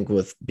then I think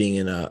with being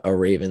in a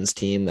Ravens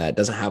team that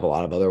doesn't have a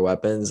lot of other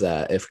weapons,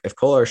 that if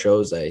Kolar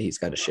shows that he's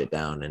got his shit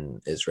down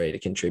and is ready to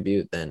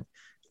contribute, then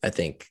I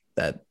think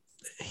that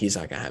he's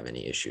not going to have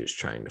any issues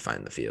trying to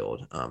find the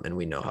field. And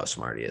we know how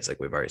smart he is.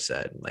 Like we've already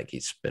said, like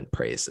he's been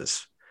praised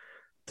as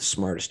the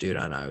smartest dude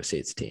on Iowa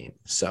State's team.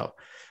 So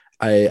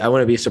I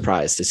wouldn't be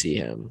surprised to see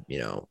him,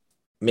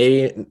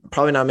 maybe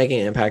probably not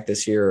making an impact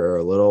this year or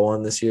a little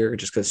one this year,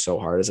 just because it's so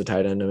hard as a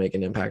tight end to make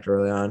an impact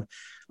early on.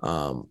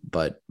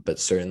 But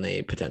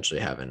certainly potentially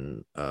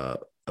having a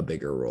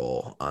bigger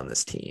role on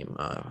this team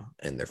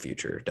in their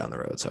future down the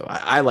road. So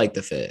I like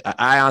the fit.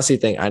 I honestly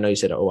think, I know you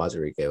said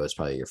Uwazurike was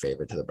probably your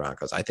favorite to the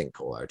Broncos. I think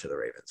Kolar to the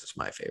Ravens is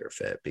my favorite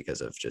fit because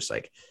of just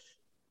like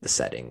the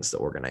settings, the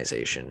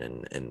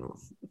organization, and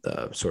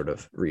the sort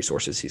of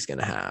resources he's going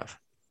to have.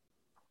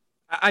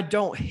 I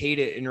don't hate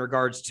it in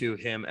regards to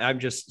him. I'm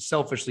just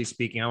selfishly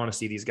speaking, I want to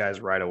see these guys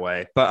right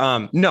away.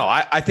 But no,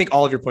 I think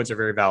all of your points are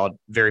very valid,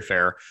 very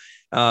fair.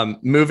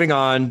 Moving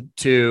on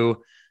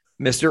to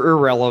Mr.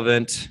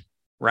 Irrelevant,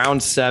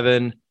 round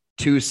 7,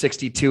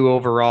 262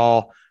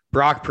 overall,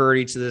 Brock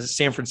Purdy to the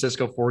San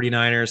Francisco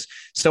 49ers.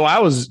 So I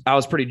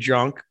was pretty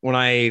drunk when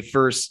I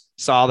first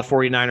saw the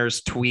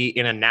 49ers tweet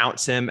and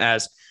announce him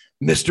as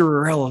Mr.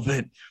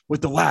 Irrelevant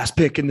with the last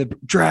pick in the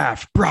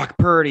draft, Brock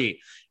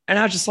Purdy. And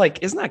I was just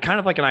like, isn't that kind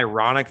of like an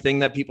ironic thing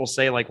that people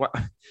say? Like,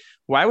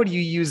 why would you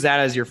use that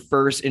as your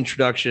first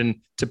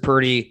introduction to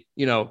Purdy,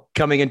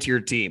 coming into your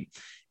team?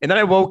 And then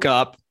I woke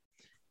up,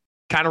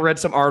 kind of read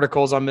some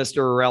articles on Mr.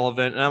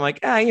 Irrelevant, and I'm like,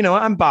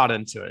 I'm bought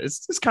into it.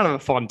 It's kind of a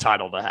fun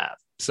title to have.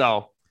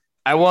 So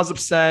I was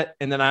upset,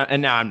 and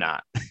now I'm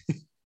not.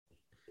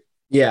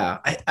 Yeah,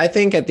 I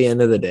think at the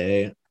end of the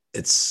day,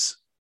 it's,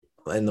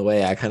 and the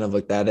way I kind of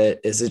looked at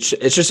it is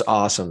it's just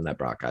awesome that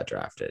Brock got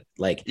drafted.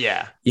 Like,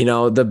 yeah,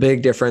 the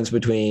big difference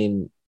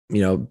between,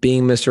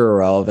 being Mr.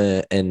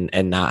 Irrelevant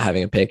and not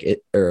having a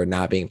pick or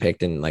not being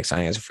picked and like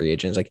signing as a free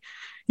agent is like,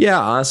 yeah,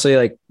 honestly,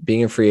 like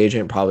being a free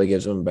agent probably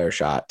gives them a better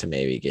shot to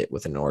maybe get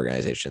with an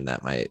organization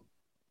that might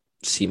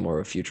see more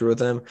of a future with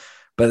them.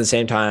 But at the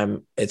same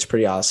time, it's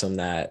pretty awesome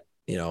that,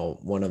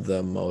 one of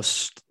the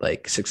most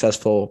like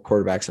successful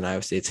quarterbacks in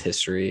Iowa State's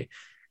history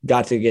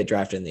got to get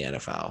drafted in the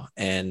NFL.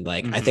 And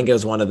like, I think it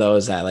was one of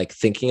those that like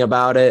thinking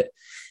about it,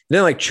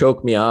 didn't like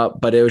choke me up,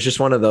 but it was just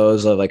one of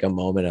those of like a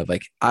moment of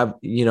like,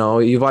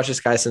 you've watched this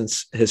guy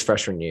since his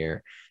freshman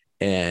year,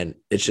 and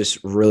it's just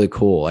really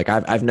cool. Like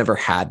I've never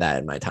had that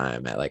in my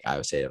time at like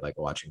Iowa State of like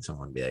watching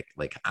someone be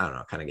like, I don't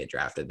know, kind of get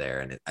drafted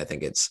there. And I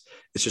think it's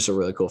just a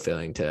really cool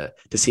feeling to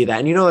see that.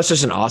 And, it's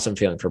just an awesome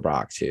feeling for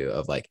Brock too,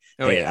 of like,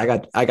 hey, yeah.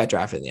 I got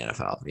drafted in the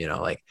NFL,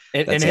 like,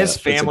 and his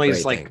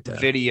family's like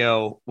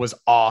video was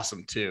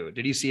awesome too.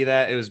 Did you see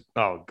that? It was,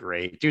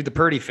 great. Dude, the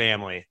Purdy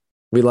family.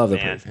 We love the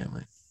Purdy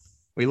family.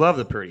 We love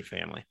the Purdy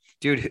family.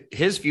 Dude,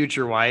 his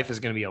future wife is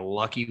going to be a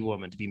lucky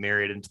woman to be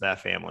married into that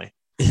family.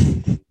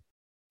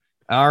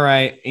 All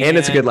right. And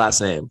it's a good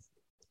last name.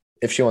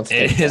 If she wants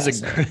to take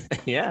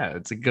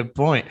it's a good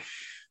point.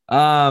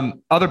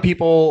 Other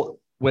people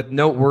with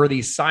noteworthy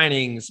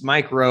signings,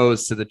 Mike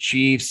Rose to the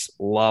Chiefs.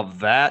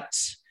 Love that.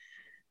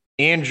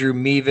 Andrew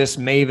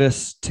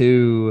Mavis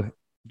to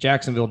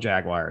Jacksonville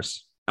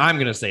Jaguars. I'm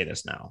going to say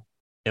this now.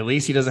 At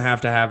least he doesn't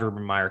have to have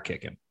Urban Meyer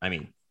kick him. I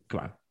mean,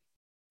 come on.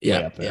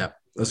 Yeah.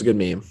 That's a good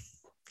meme.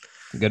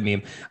 Good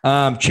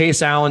meme.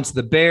 Chase Allen to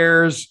the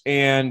Bears.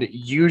 And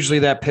usually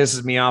that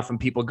pisses me off when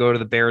people go to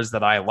the Bears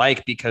that I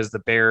like, because the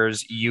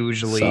Bears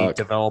usually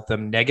develop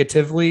them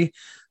negatively.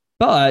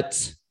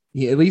 But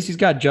at least he's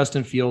got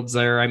Justin Fields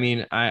there. I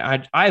mean,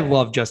 I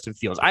love Justin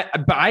Fields.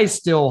 But I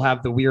still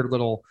have the weird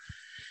little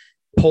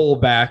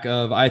pullback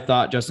of I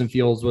thought Justin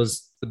Fields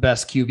was the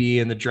best QB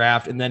in the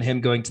draft, and then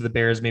him going to the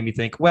Bears made me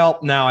think, well,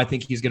 now I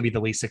think he's going to be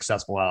the least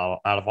successful out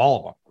of all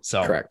of them.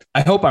 So correct.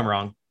 I hope I'm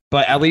wrong,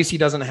 but at least he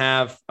doesn't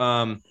have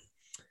Andy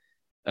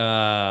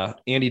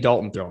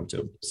Dalton throwing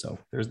to him. So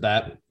there's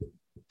that.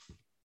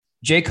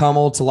 Jake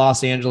Hummel to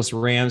Los Angeles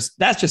Rams.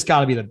 That's just got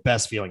to be the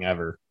best feeling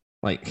ever.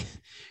 Like,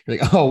 you're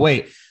like, oh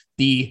wait,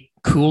 the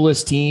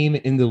coolest team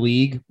in the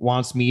league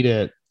wants me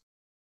to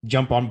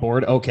jump on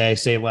board. Okay,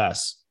 say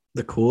less.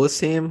 The coolest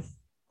team?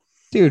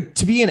 Dude,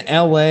 to be in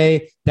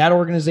LA, that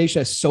organization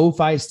has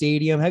SoFi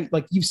Stadium.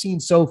 Like, you've seen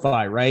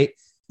SoFi, right?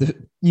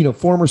 The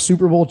former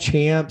Super Bowl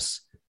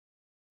champs.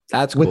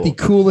 That's with cool. The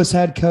coolest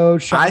head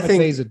coach. Sean I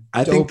think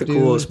the dude.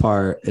 coolest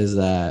part is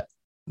that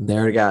they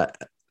already got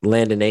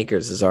Landon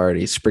Akers has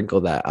already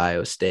sprinkled that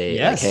Iowa State.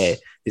 Yes. Like, hey,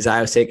 these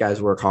Iowa State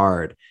guys work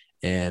hard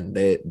and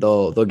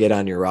they'll get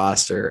on your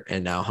roster.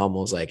 And now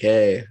Hummel's like,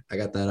 hey, I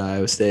got that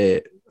Iowa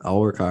State.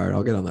 I'll work hard.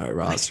 I'll get on that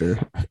roster.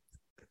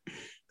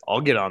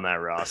 I'll get on that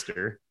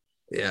roster.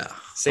 Yeah.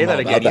 Say that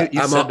again.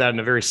 You said that in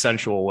a very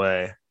sensual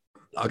way.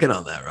 I'll get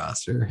on that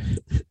roster.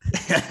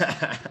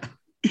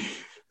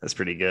 That's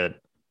pretty good.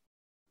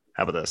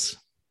 How about this?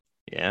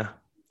 Yeah,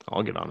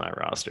 I'll get on that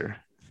roster.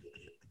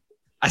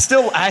 I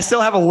still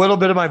have a little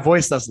bit of my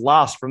voice that's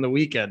lost from the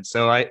weekend.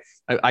 So I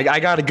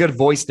got a good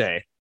voice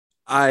day.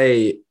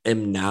 I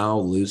am now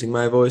losing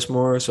my voice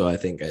more. So I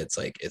think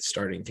it's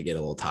starting to get a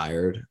little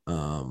tired.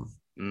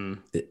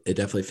 It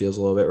definitely feels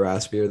a little bit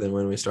raspier than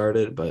when we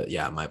started, but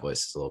yeah, my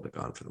voice is a little bit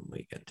gone for the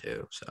weekend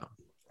too. So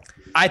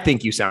I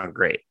think you sound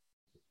great.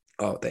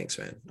 Oh, thanks,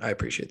 man. I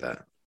appreciate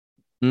that.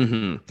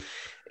 Mm-hmm.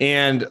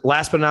 And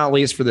last but not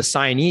least, for the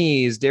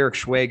signees, Derek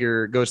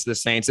Schwager goes to the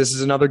Saints. This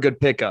is another good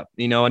pickup,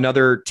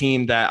 another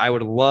team that I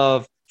would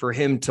love for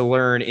him to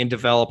learn and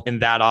develop in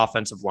that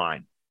offensive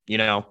line,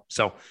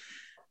 so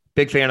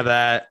big fan of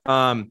that.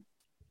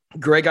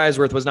 Greg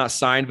Eisworth was not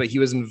signed, but he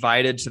was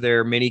invited to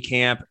their mini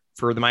camp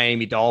for the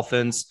Miami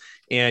Dolphins,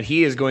 and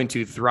he is going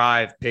to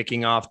thrive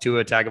picking off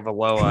Tua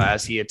Tagovailoa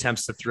as he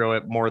attempts to throw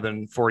it more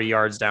than 40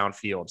 yards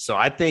downfield. So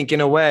I think in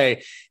a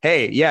way,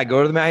 hey, yeah,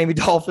 go to the Miami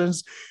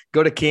Dolphins,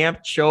 go to camp,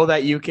 show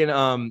that you can,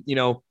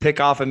 pick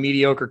off a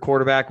mediocre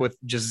quarterback with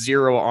just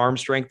zero arm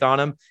strength on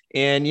him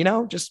and,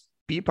 just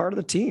be part of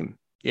the team.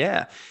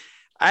 Yeah.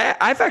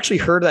 I've actually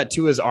heard that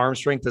Tua's arm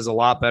strength is a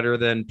lot better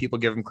than people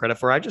give him credit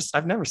for.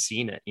 I've never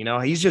seen it.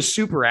 He's just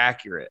super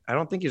accurate. I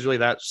don't think he's really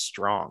that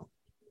strong.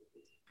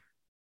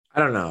 I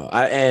don't know.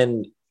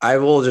 I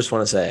will just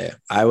want to say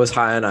I was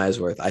high on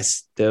Eisworth. I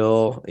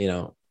still,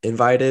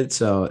 invited,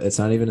 so it's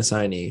not even a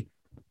signee.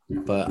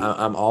 But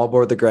I'm all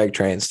aboard the Greg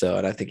train still,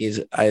 and I think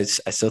I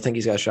still think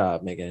he's got a shot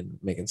at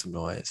making some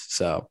noise.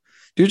 So,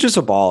 dude's just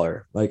a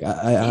baller. Like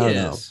I don't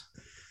know.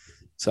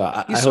 So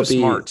I hope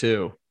smart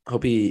too.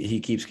 Hope he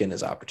keeps getting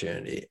his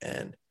opportunity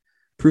and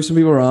prove some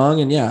people wrong.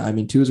 And yeah, I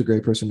mean, Tua is a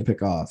great person to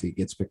pick off. He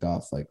gets picked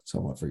off like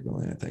somewhat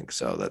frequently, I think.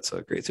 So that's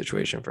a great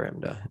situation for him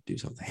to do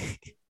something.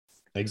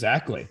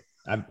 Exactly.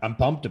 I'm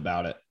pumped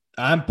about it.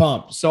 I'm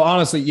pumped. So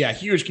honestly, yeah,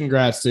 huge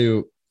congrats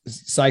to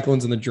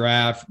Cyclones in the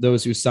draft,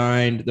 those who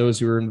signed, those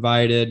who were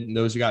invited, and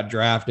those who got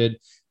drafted.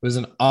 It was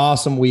an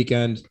awesome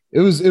weekend.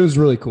 It was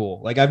really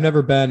cool. Like I've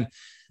never been,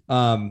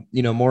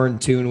 more in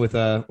tune with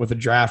a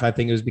draft. I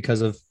think it was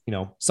because of,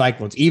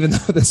 Cyclones, even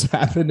though this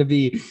happened to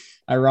be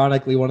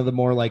ironically one of the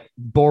more like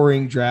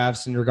boring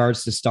drafts in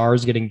regards to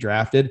stars getting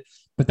drafted.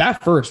 But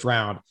that first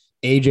round,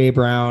 AJ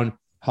Brown,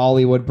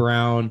 Hollywood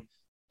Brown,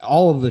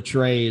 all of the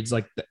trades,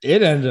 like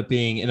it ended up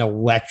being an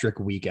electric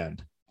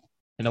weekend.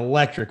 The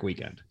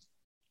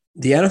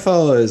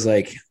NFL is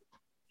like,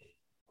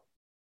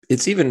 I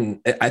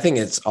think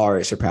it's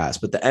already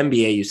surpassed, but the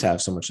NBA used to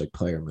have so much like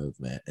player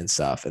movement and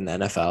stuff. And the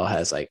NFL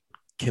has like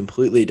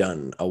completely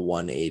done a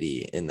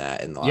 180 in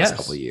the last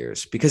couple of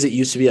years, because it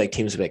used to be like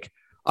teams would be like,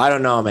 I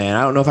don't know, man.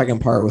 I don't know if I can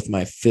part with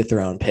my 5th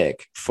round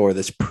pick for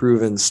this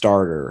proven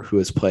starter who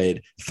has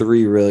played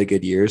 3 really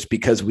good years,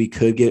 because we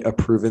could get a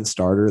proven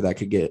starter that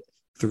could get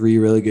 3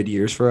 really good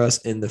years for us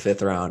in the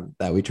 5th round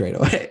that we trade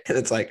away. And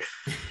it's like,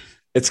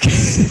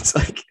 it's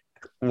like,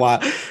 why?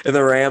 And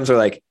the Rams are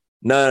like,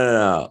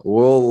 no.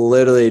 We'll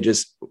literally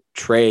just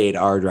trade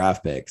our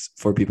draft picks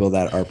for people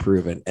that are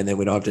proven. And then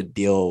we don't have to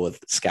deal with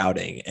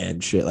scouting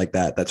and shit like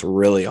that. That's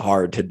really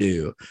hard to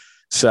do.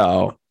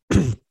 So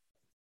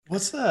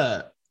what's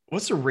the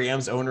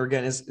Rams owner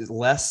again? Is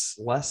less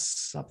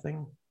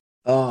something?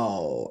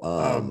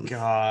 Oh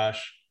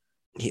gosh.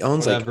 He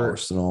owns like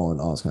Arsenal and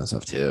all this kind of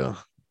stuff too.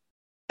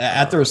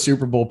 At their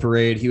Super Bowl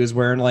parade, he was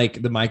wearing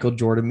like the Michael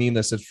Jordan meme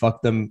that said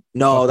 "fuck them."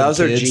 No, that was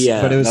their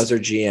GM. But that was their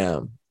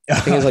GM. I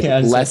think it was like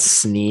Les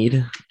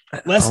Snead.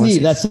 Les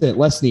Snead. That's it.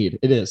 Les Snead.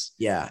 It is.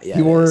 Yeah.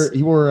 He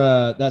wore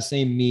that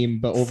same meme,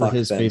 but over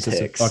his face it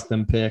said "fuck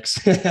them picks."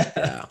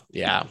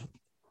 Yeah.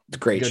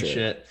 Great good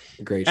shit.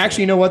 Great.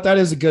 Actually, you know what? That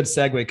is a good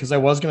segue, because I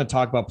was going to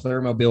talk about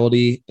player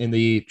mobility in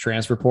the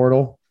transfer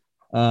portal.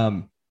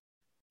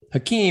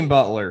 Hakeem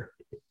Butler,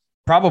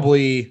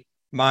 probably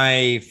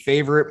my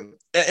favorite,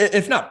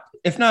 if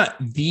not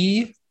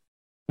the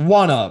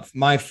one of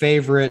my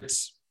favorite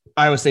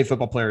Iowa State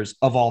football players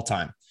of all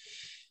time.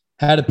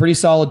 Had a pretty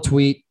solid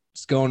tweet.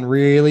 It's going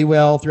really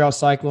well throughout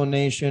Cyclone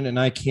Nation, and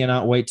I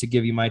cannot wait to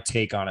give you my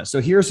take on it. So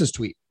here's his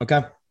tweet.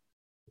 Okay.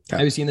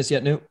 Have you seen this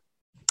yet, Newt?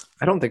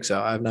 I don't think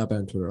so. I've not been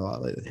on Twitter a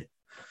lot lately.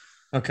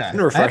 Okay.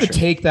 I have a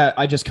take that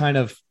I just kind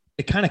of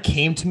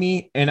came to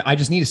me, and I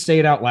just need to say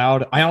it out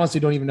loud. I honestly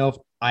don't even know if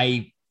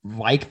I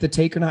like the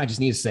take or not. I just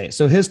need to say it.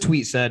 So his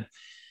tweet said,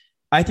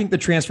 I think the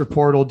transfer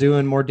portal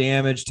doing more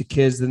damage to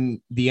kids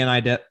than the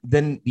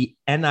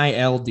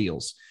NIL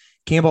deals.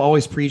 Campbell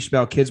always preached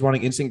about kids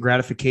wanting instant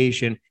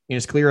gratification, and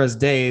it's clear as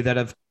day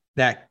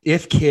that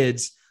if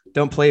kids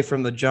don't play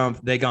from the jump,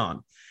 they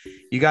gone.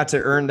 You got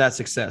to earn that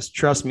success.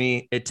 Trust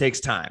me, it takes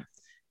time.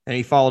 And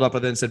he followed up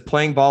with it and said,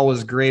 playing ball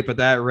was great, but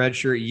that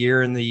redshirt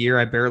year and the year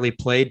I barely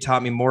played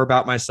taught me more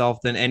about myself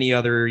than any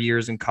other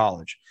years in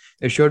college.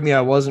 It showed me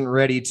I wasn't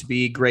ready to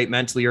be great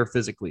mentally or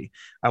physically.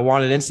 I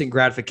wanted instant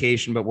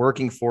gratification, but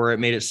working for it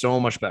made it so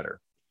much better.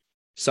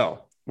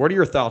 So what are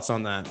your thoughts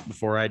on that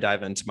before I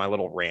dive into my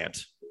little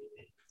rant?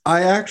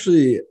 I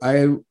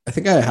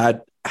think I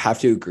have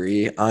to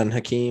agree on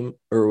Hakeem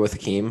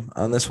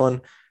on this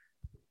one.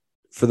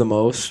 For the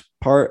most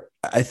part,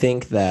 I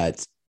think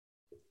that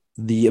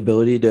the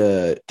ability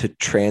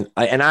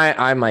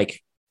I'm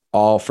like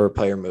all for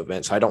player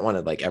movement. So I don't want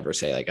to like ever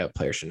say like a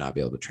player should not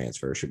be able to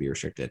transfer or should be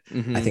restricted.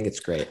 Mm-hmm. I think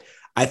it's great.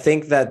 I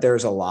think that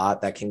there's a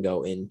lot that can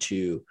go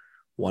into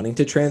wanting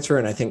to transfer.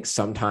 And I think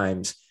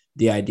sometimes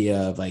the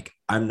idea of like,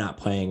 I'm not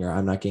playing or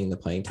I'm not getting the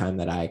playing time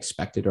that I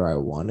expected or I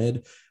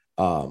wanted,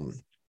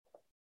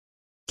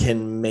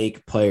 can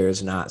make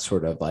players not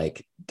sort of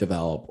like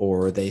develop,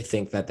 or they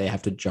think that they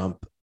have to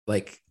jump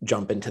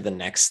into the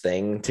next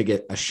thing to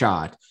get a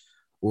shot.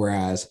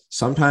 Whereas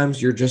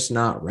sometimes you're just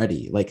not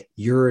ready. Like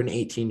you're an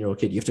 18-year-old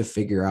kid. You have to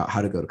figure out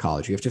how to go to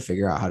college. You have to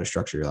figure out how to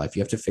structure your life.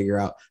 You have to figure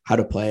out how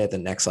to play at the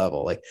next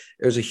level. Like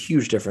there's a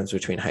huge difference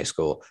between high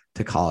school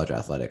to college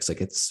athletics.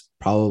 Like it's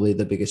probably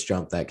the biggest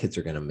jump that kids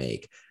are going to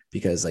make,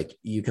 because like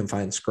you can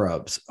find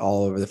scrubs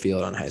all over the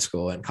field on high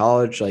school and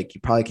college. Like you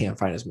probably can't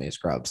find as many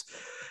scrubs.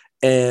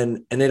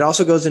 And it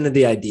also goes into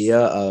the idea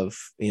of,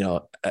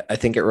 I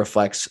think it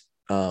reflects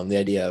the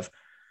idea of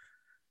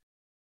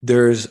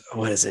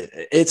what is it?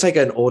 It's like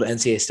an old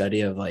NCAA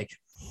study of like,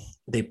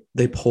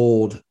 they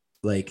polled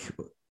like,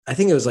 I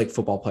think it was like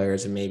football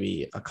players and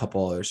maybe a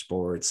couple other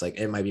sports, like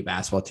it might be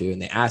basketball too. And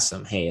they asked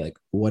them, hey, like,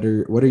 what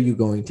are you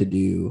going to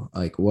do?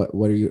 Like, what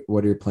are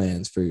your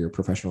plans for your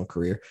professional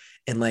career?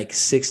 And like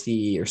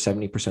 60 or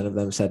 70% of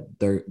them said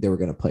they were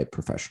going to play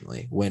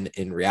professionally, when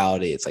in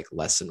reality, it's like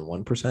less than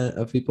 1%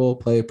 of people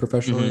play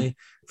professionally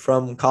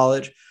from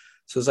college.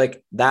 So it's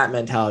like that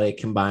mentality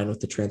combined with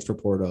the transfer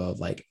portal of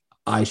like,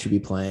 I should be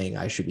playing,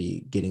 I should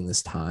be getting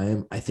this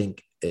time. I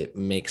think it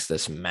makes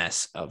this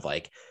mess of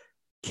like,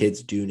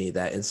 kids do need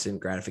that instant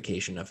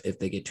gratification of if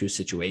they get to a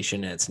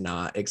situation and it's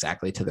not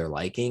exactly to their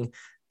liking,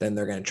 then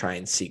they're going to try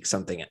and seek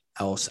something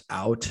else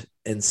out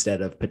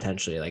instead of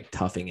potentially like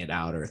toughing it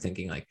out or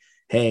thinking like,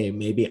 hey,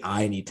 maybe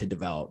I need to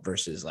develop,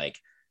 versus like,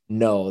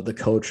 no, the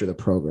coach or the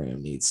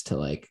program needs to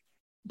like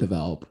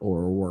develop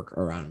or work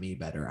around me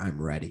better.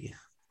 I'm ready.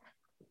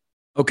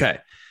 Okay.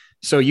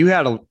 So you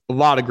had a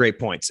lot of great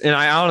points. And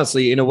I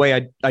honestly, in a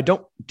way, I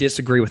don't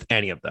disagree with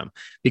any of them,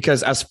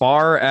 because as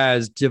far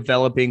as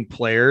developing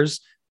players,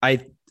 I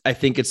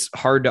think it's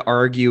hard to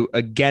argue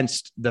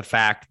against the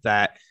fact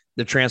that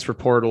the transfer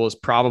portal is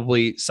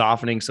probably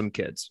softening some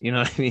kids. You know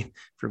what I mean?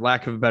 For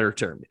lack of a better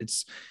term, it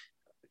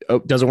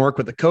doesn't work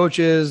with the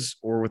coaches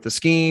or with the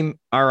scheme.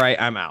 All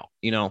right, I'm out,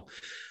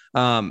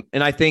 and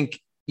I think,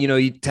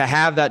 to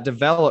have that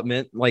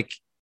development, like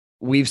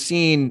we've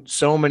seen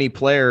so many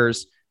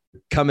players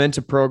come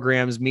into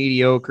programs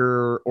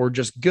mediocre or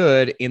just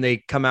good, and they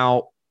come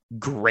out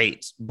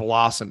great,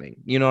 blossoming.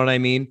 You know what I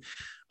mean?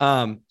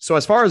 So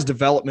as far as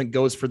development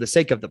goes for the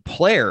sake of the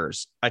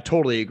players, I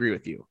totally agree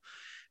with you.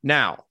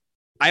 Now,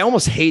 I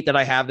almost hate that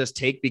I have this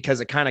take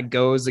because it kind of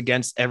goes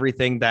against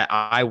everything that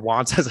I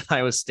want as an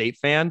Iowa State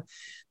fan,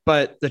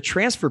 but the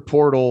transfer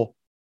portal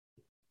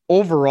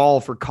overall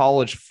for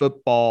college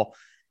football,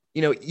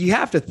 you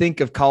have to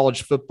think of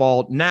college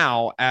football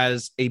now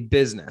as a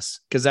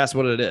business, because that's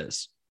what it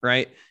is.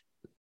 Right.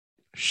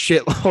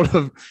 Shitload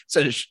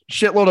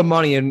of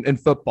money in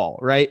football.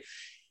 Right.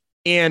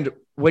 And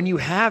when you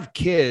have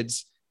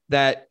kids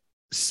that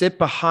sit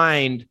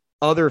behind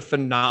other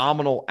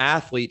phenomenal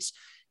athletes,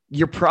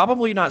 you're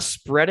probably not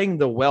spreading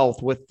the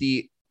wealth with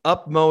the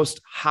utmost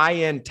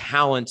high-end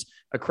talent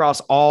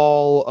across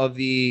all of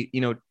the,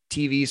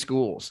 TV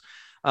schools.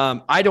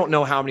 I don't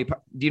know how many,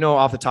 do you know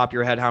off the top of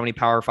your head how many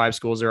Power 5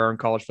 schools there are in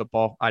college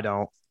football? I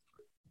don't.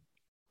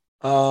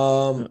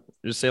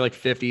 Just say like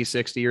 50,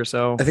 60 or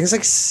so. I think it's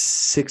like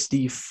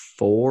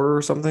 64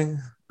 or something.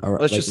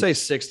 Let's just say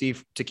 60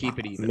 to keep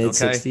it even. Mid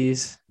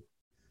 60s.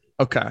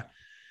 Okay.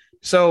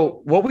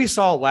 So what we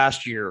saw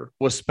last year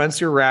was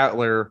Spencer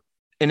Rattler,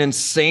 an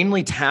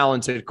insanely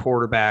talented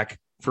quarterback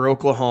for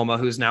Oklahoma,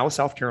 who's now with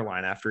South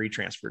Carolina after he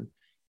transferred.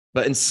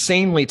 but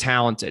insanely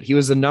talented. He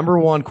was the number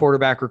one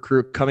quarterback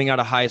recruit coming out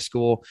of high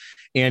school.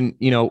 And,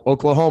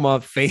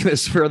 Oklahoma,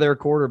 famous for their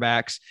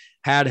quarterbacks,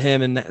 had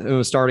him and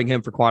was starting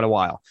him for quite a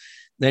while.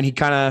 Then he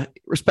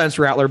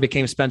Spencer Rattler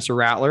became Spencer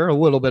Rattler, a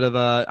little bit of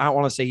I don't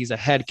want to say he's a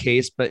head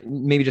case, but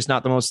maybe just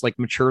not the most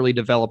maturely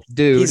developed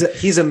dude.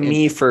 He's a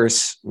me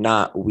first,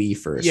 not we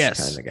first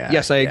kind of guy.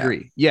 Yes, I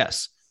agree.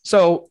 Yes.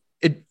 So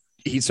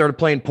he started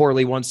playing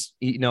poorly once,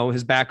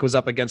 his back was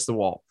up against the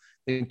wall.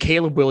 And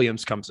Caleb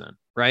Williams comes in,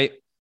 right?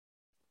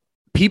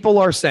 People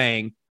are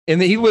saying,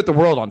 and he lit the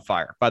world on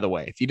fire, by the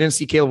way. If you didn't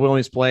see Caleb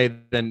Williams play,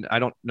 then I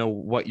don't know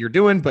what you're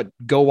doing, but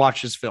go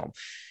watch his film.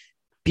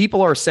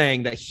 People are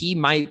saying that he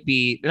might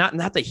be, not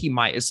that he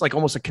might, it's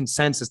almost a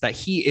consensus that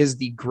he is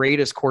the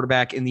greatest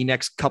quarterback in the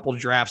next couple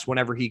drafts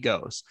whenever he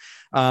goes.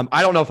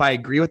 I don't know if I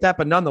agree with that,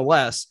 but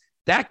nonetheless,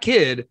 that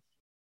kid,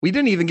 we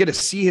didn't even get to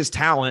see his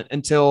talent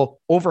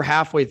until over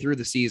halfway through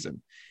the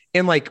season.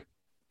 And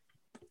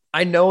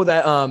I know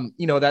that,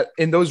 that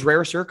in those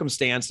rare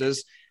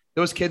circumstances,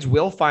 those kids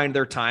will find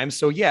their time.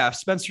 So yeah, if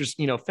Spencer's,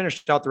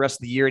 finished out the rest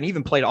of the year and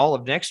even played all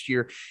of next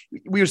year,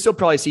 we would still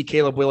probably see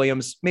Caleb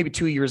Williams maybe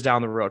 2 years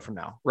down the road from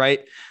now.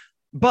 Right.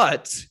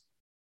 But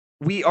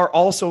we are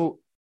also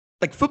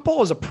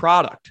football is a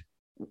product.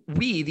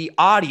 We, the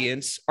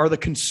audience, are the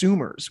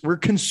consumers. We're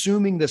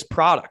consuming this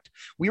product.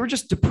 We were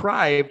just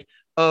deprived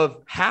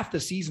of half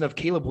the season of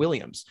Caleb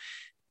Williams.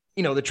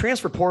 The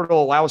transfer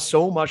portal allows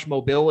so much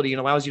mobility and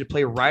allows you to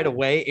play right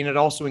away. And it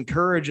also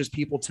encourages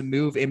people to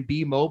move and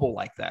be mobile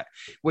like that,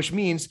 which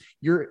means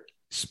you're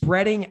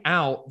spreading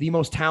out the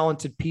most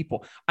talented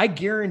people. I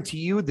guarantee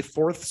you the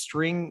fourth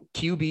string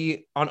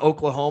QB on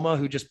Oklahoma,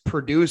 who just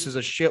produces a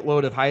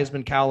shitload of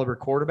Heisman caliber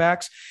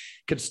quarterbacks,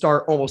 could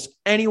start almost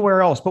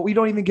anywhere else, but we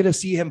don't even get to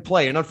see him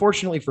play. And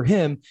unfortunately for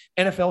him,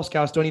 NFL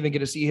scouts don't even get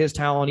to see his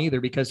talent either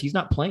because he's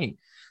not playing.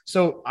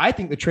 So I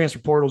think the transfer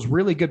portal is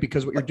really good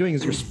because what you're doing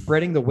is you're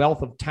spreading the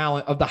wealth of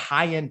talent, of the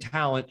high-end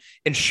talent,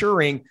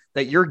 ensuring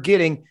that you're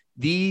getting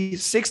the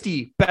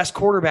 60 best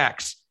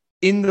quarterbacks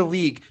in the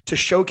league to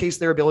showcase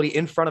their ability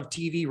in front of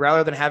TV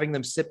rather than having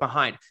them sit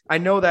behind. I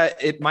know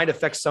that it might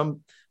affect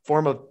some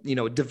form of,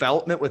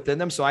 development within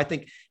them. So I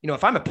think,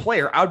 if I'm a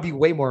player, I would be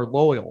way more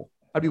loyal.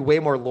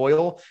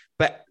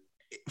 But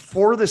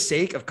for the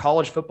sake of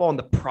college football and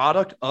the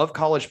product of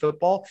college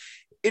football,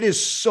 it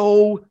is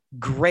so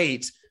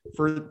great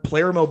for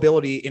player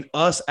mobility and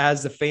us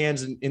as the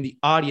fans and in the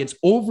audience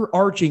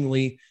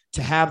overarchingly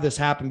to have this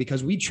happen,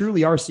 because we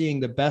truly are seeing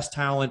the best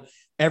talent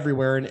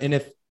everywhere. And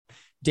if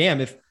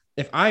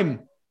I'm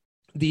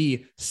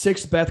the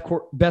sixth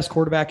best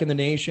quarterback in the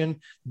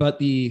nation, but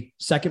the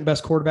second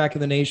best quarterback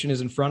in the nation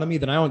is in front of me,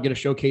 then I don't get to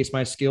showcase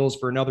my skills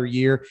for another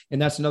year. And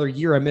that's another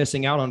year I'm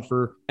missing out on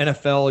for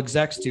NFL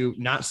execs to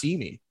not see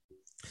me.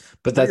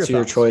 But that's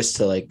your choice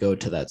to go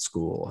to that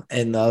school.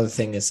 And the other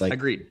thing is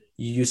agreed.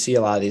 You see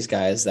a lot of these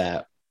guys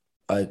that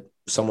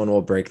someone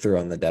will break through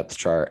on the depth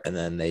chart and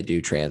then they do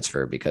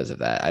transfer because of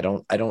that. I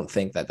don't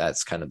think that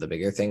that's kind of the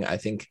bigger thing. I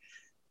think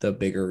the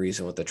bigger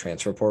reason with the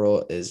transfer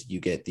portal is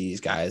you get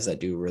these guys that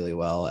do really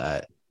well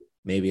at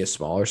maybe a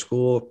smaller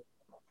school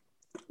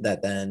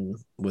that then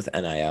with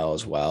NIL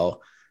as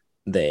well,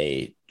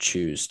 they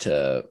choose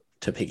to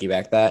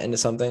piggyback that into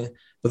something.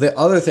 But the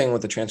other thing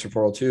with the transfer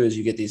portal too is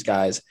you get these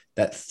guys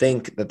that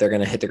think that they're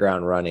going to hit the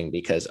ground running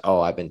because,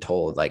 I've been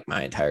told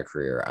my entire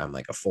career I'm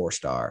a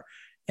 4-star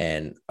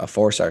and a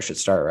 4-star should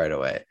start right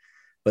away.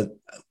 But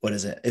what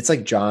is it? It's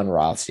John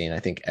Rothstein, I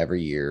think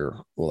every year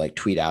will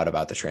tweet out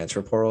about the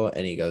transfer portal.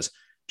 And he goes,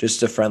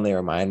 just a friendly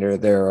reminder,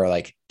 there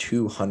are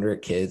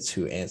 200 kids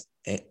who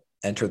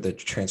entered the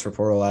transfer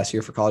portal last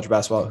year for college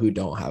basketball who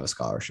don't have a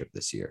scholarship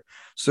this year.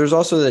 So there's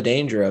also the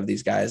danger of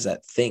these guys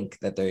that think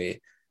that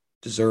they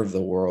deserve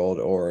the world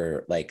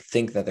or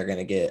think that they're going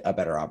to get a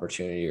better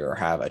opportunity or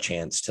have a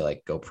chance to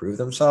go prove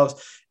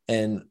themselves,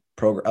 and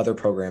other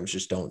programs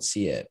just don't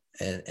see it.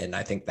 And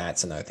I think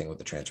that's another thing with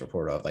the transfer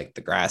portal of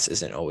the grass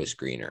isn't always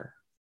greener.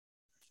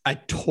 I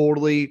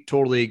totally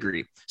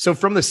agree. So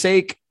from the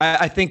sake,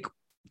 I think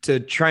to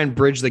try and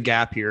bridge the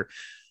gap here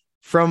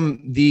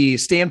from the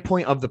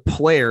standpoint of the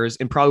players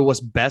and probably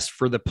what's best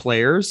for the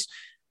players,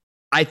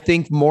 I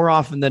think more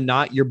often than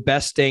not, you're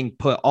best staying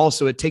put.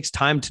 Also, it takes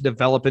time to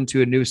develop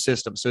into a new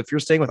system. So if you're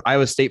staying with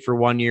Iowa State for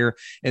 1 year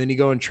and then you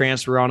go and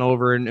transfer on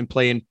over and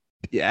play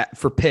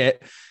for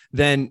Pitt,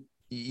 then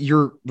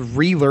you're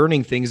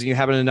relearning things and you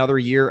have another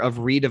year of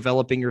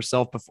redeveloping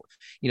yourself before,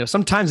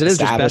 sometimes it is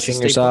just best to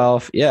stay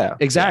yourself. Put. Yeah,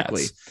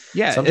 exactly.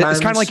 Yeah. It's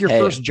kind of like your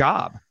first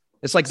job.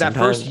 It's that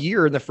first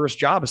year in the first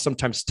job is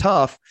sometimes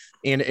tough.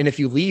 And if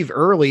you leave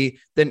early,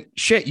 then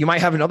shit, you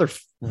might have another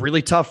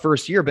really tough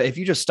first year. But if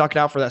you just stuck it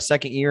out for that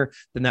second year,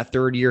 then that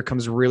third year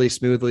comes really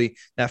smoothly.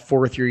 That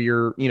fourth year,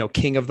 you're,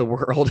 king of the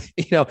world,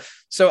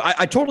 So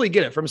I totally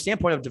get it from a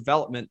standpoint of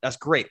development. That's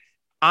great.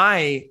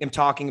 I am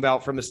talking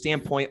about from the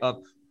standpoint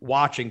of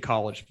watching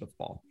college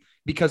football,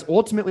 because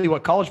ultimately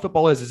what college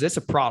football is it's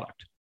a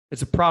product.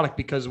 It's a product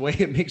because the way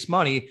it makes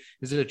money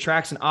is it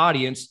attracts an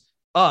audience.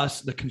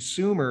 Us, the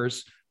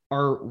consumers,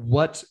 are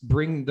what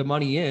bring the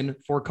money in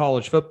for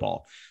college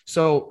football.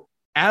 So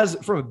as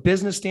from a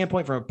business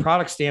standpoint, from a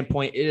product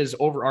standpoint, it is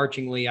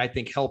overarchingly, I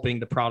think, helping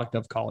the product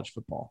of college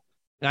football.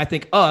 And I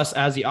think us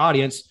as the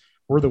audience,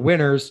 we're the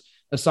winners,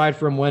 aside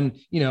from when,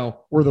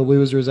 we're the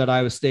losers at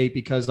Iowa State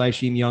because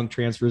Isheem Young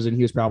transfers and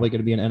he was probably going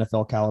to be an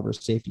NFL caliber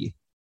safety.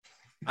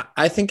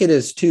 I think it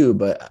is too,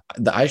 but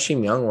the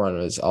Isheem Young one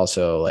was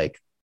also like,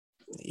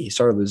 he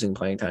started losing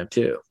playing time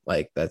too.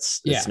 Like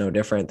it's no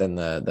different than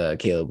the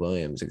Caleb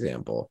Williams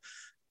example.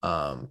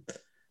 I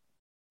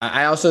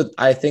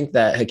think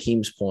that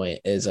Hakeem's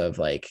point is of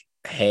like,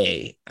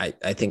 hey,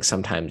 I think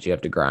sometimes you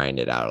have to grind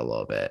it out a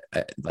little bit.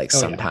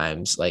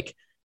 Sometimes like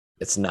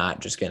it's not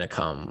just going to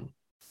come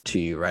to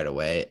you right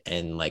away.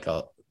 And like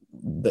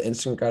the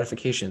instant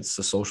gratification, it's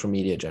the social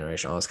media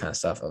generation, all this kind of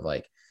stuff of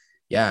like,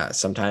 yeah,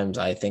 sometimes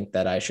I think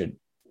that I should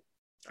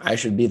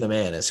be the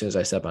man as soon as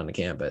I step onto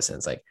campus. And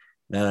it's like,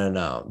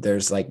 no.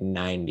 There's like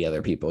 90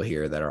 other people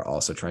here that are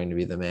also trying to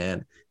be the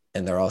man.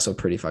 And they're also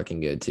pretty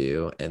fucking good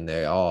too. And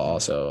they all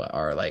also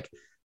are like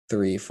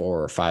 3,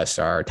 4, or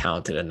 5-star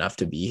talented enough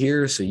to be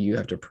here. So you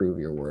have to prove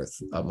your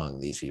worth among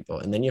these people.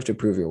 And then you have to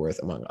prove your worth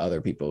among other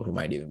people who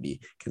might even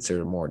be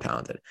considered more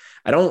talented.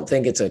 I don't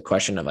think it's a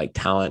question of like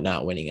talent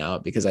not winning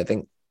out, because I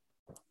think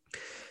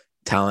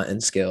talent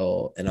and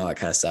skill and all that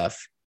kind of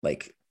stuff,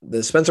 like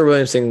the Spencer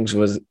Williams things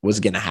was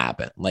going to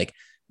happen. Like,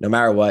 no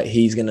matter what,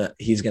 he's gonna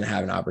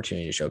have an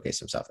opportunity to showcase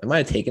himself. It might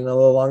have taken a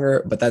little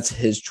longer, but that's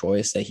his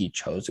choice that he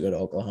chose to go to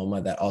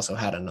Oklahoma. That also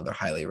had another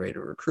highly rated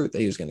recruit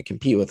that he was going to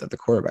compete with at the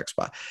quarterback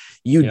spot.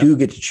 You do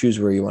get to choose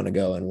where you want to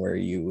go and where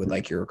you would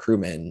like your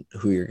recruitment,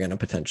 who you're going to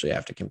potentially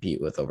have to compete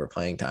with over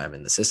playing time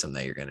in the system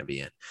that you're going to be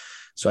in.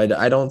 So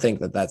I don't think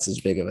that that's as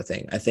big of a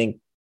thing. I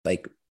think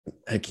like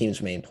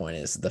Hakeem's main point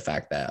is the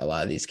fact that a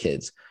lot of these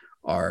kids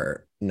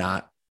are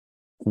not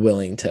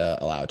willing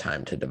to allow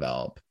time to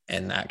develop.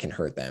 And that can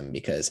hurt them,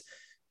 because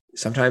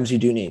sometimes you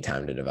do need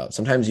time to develop.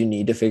 Sometimes you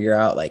need to figure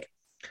out like,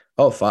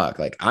 oh, fuck,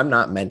 like I'm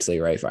not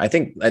mentally right for, I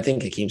think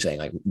Hakeem's saying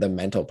like the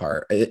mental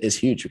part is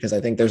huge, because I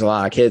think there's a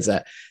lot of kids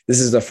that this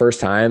is the first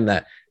time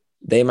that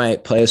they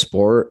might play a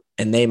sport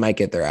and they might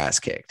get their ass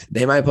kicked.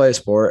 They might play a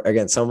sport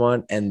against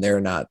someone and they're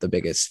not the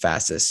biggest,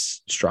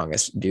 fastest,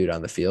 strongest dude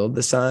on the field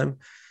this time.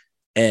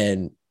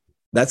 And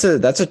that's a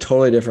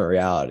totally different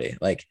reality.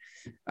 Like,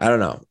 I don't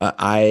know.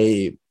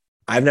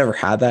 I've never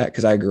had that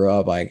because I grew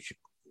up like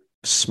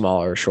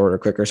smaller, shorter,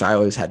 quicker. So I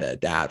always had to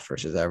adapt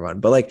versus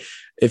everyone. But like,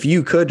 if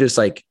you could just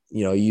like,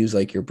 use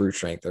like your brute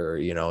strength or,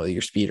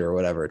 your speed or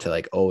whatever to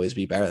like always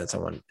be better than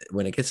someone,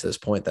 when it gets to this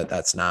point that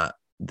that's not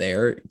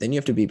there, then you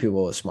have to beat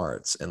people with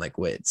smarts and like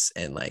wits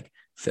and like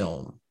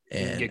film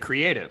and get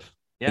creative.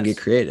 Yes. And get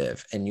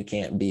creative. And you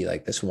can't be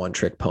like this one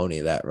trick pony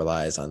that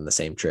relies on the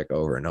same trick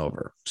over and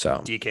over.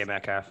 So DK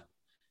Metcalf.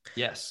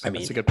 Yes. I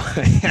mean, that's a good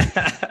point.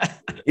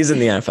 He's in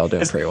the NFL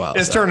doing pretty well.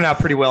 It's turning out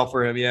pretty well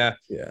for him. Yeah.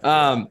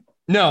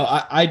 No,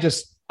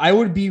 I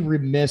would be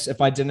remiss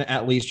if I didn't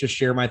at least just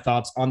share my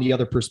thoughts on the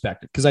other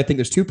perspective, because I think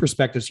there's two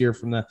perspectives here.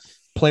 From the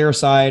player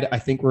side, I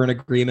think we're in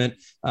agreement.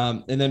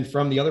 And then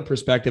from the other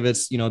perspective,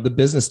 it's, the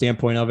business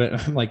standpoint of it.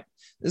 I'm like,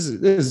 this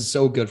is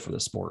so good for the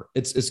sport.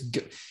 It's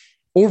good.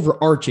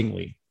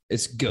 Overarchingly,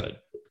 it's good.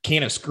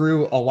 Can it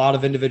screw a lot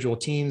of individual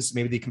teams,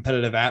 maybe the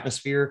competitive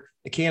atmosphere?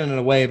 It can in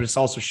a way, but it's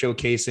also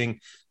showcasing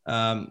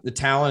the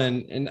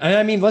talent. And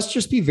I mean, let's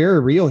just be very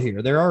real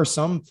here. There are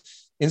some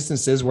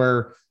instances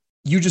where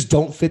you just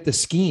don't fit the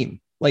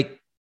scheme. Like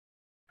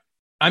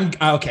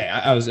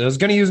I was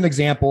going to use an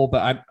example,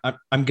 but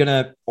I'm going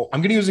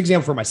to use an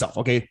example for myself.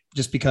 Okay.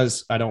 Just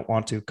because I don't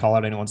want to call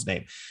out anyone's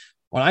name.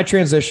 When I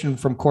transitioned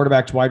from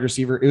quarterback to wide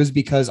receiver, it was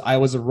because I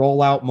was a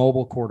rollout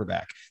mobile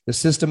quarterback. The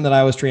system that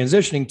I was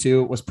transitioning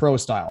to was pro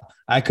style.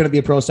 I couldn't be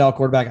a pro style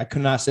quarterback. I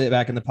could not sit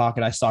back in the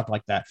pocket. I stalked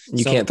like that.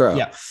 You can't throw.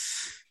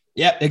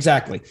 Yeah,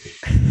 exactly.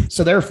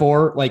 So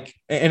therefore, like,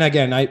 and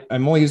again,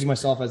 I'm only using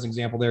myself as an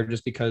example there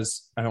just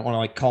because I don't want to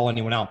like call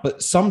anyone out,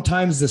 but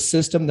sometimes the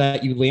system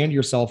that you land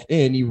yourself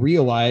in, you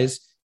realize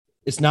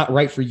it's not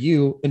right for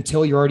you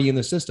until you're already in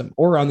the system.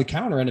 Or on the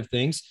counter end of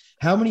things,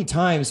 how many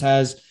times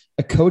has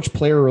a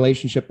coach-player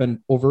relationship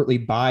been overtly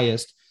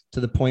biased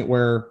to the point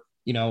where,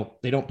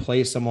 they don't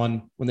play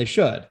someone when they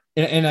should?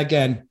 And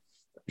again,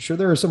 sure,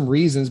 there are some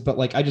reasons, but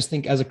like, I just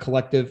think as a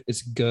collective,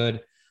 it's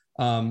good.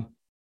 And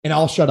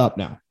I'll shut up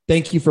now.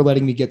 Thank you for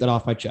letting me get that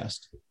off my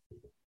chest.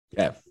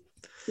 Yeah.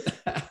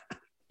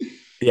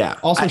 Yeah.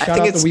 Also, shout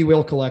out the We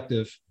Will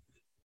Collective.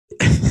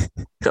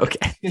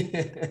 Okay.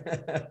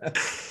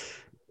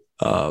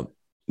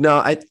 No,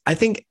 I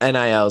think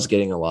NIL is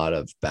getting a lot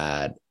of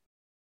bad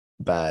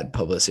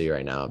publicity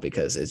right now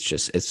because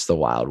it's the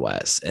Wild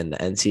West, and the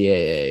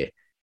NCAA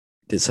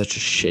did such a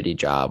shitty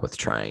job with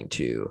trying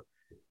to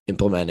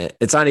implement it.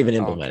 It's not even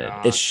implemented.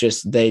 It's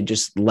just, they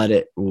just let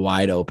it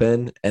wide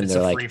open and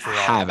they're like,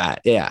 have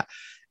at. Yeah.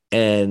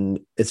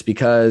 And it's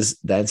because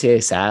the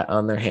NCAA sat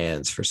on their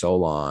hands for so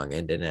long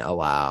and didn't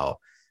allow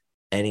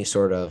any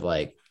sort of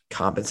like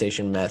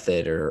compensation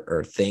method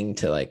or thing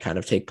to like kind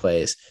of take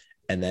place.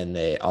 And then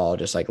they all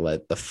just like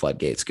let the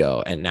floodgates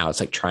go. And now it's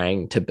like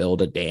trying to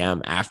build a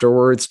dam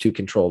afterwards to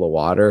control the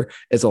water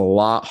is a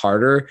lot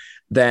harder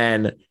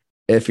than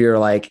if you're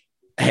like,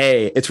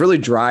 hey, it's really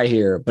dry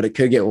here, but it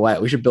could get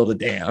wet. We should build a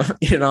dam.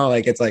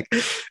 Like it's like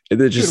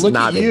they're just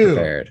not being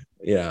prepared.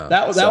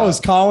 That was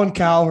Colin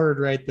Cowherd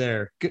right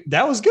there.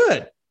 That was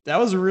good. That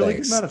was a really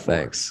good metaphor.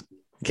 Thanks.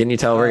 Can you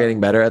tell we're getting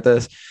better at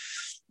this?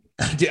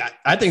 Dude,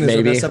 I think this is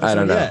our best episode. I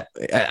don't know.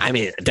 Yet. I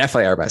mean,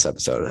 definitely our best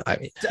episode.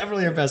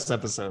 Definitely our best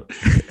episode.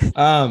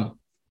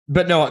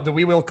 But no, the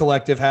We Will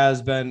Collective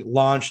has been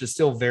launched. It's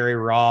still very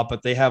raw,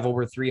 but they have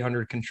over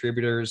 300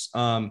 contributors.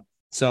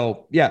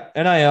 So yeah,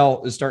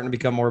 NIL is starting to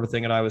become more of a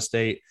thing at Iowa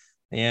State,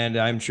 and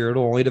I'm sure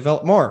it'll only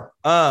develop more.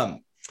 That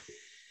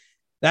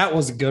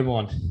was a good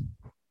one.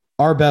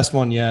 Our best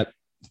one yet.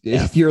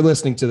 If you're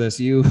listening to this,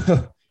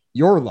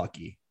 you're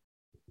lucky.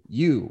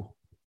 You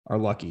are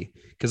lucky.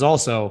 Because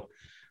also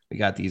we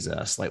got these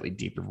slightly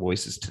deeper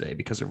voices today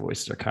because our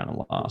voices are kind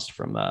of lost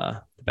from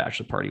the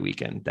bachelor party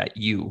weekend that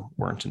you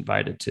weren't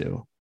invited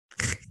to.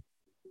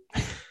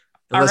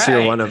 Unless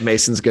you're one of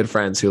Mason's good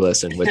friends who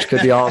listen, which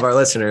could be all of our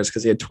listeners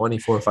because he had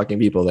 24 fucking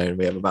people there and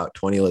we have about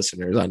 20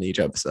 listeners on each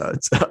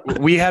episode. So.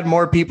 We had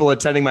more people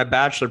attending my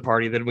bachelor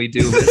party than we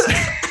do.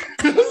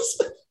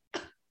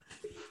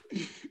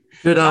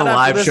 Did on a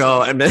live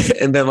show and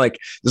then like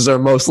this is our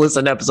most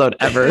listened episode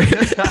ever.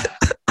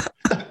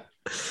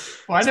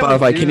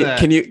 Spotify,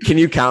 can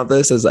you count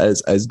this as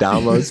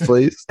downloads,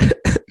 please?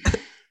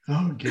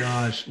 Oh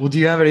gosh. Well, do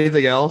you have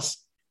anything else?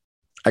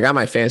 I got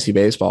my fantasy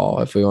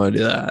baseball if we want to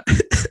do that.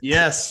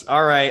 Yes.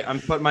 All right. I'm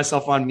putting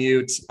myself on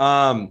mute.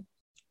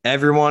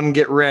 Everyone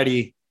get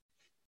ready.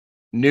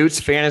 Newt's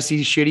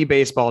fantasy shitty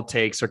baseball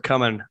takes are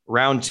coming.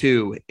 Round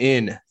 2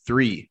 in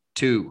 3,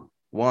 2,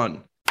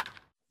 1.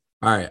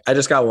 All right. I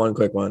just got one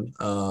quick one.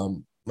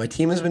 My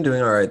team has been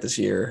doing all right this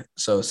year.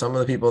 So some of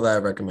the people that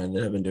I've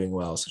recommended have been doing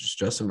well, such as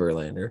Justin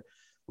Verlander.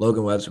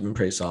 Logan Webb's been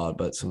pretty solid,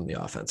 but some of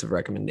the offensive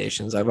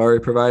recommendations I've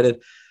already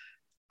provided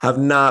have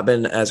not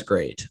been as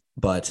great,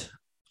 but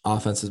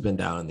offense has been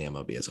down in the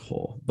MLB as a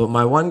whole. But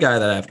my one guy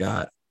that I've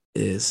got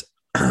is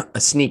a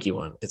sneaky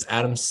one. It's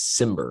Adam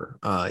Simber.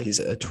 He's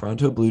a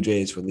Toronto Blue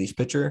Jays relief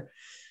pitcher.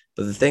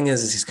 But the thing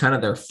is he's kind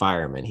of their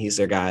fireman. He's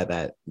their guy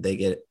that they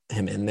get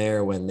him in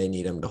there when they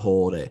need him to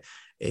hold a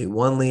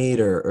one lead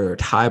or a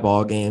tie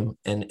ball game.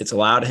 And it's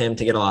allowed him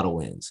to get a lot of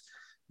wins.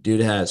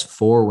 Dude has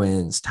 4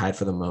 wins, tied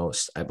for the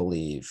most, I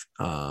believe,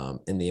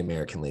 in the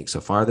American League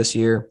so far this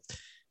year.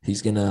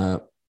 He's going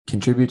to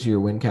contribute to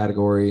your win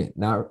category.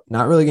 Not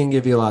really going to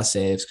give you a lot of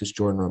saves because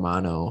Jordan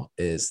Romano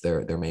is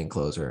their main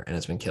closer and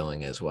has been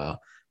killing as well.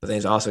 But then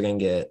he's also going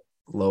to get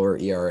lower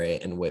ERA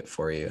and WHIP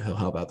for you. He'll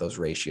help out those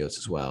ratios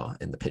as well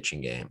in the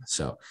pitching game.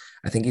 So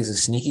I think he's a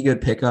sneaky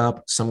good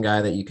pickup, some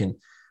guy that you can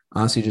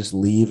honestly just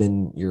leave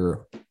in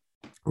your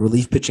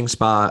relief pitching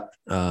spot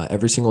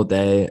every single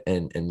day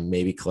and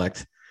maybe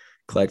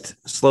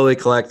slowly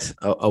collect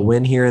a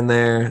win here and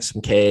there,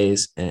 some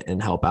Ks,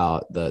 and help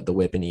out the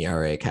WHIP and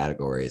ERA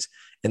categories.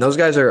 And those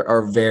guys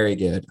are very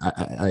good.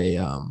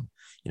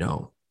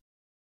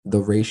 The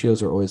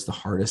ratios are always the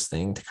hardest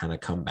thing to kind of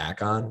come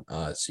back on.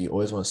 So you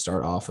always want to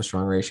start off with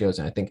strong ratios.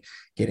 And I think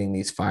getting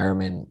these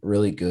firemen,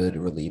 really good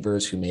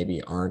relievers who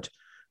maybe aren't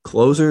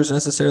closers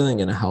necessarily,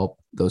 going to help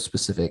those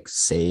specific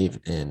save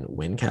and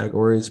win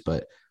categories,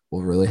 but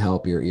will really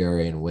help your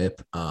ERA and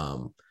WHIP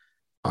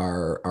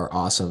are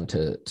awesome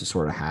to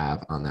sort of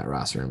have on that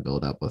roster and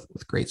build up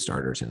with great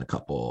starters and a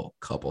couple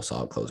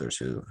solid closers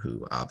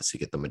who obviously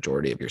get the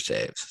majority of your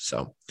saves.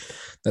 So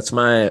that's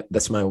my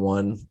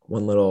one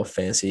little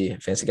fancy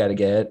guy to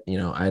get.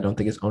 I don't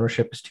think his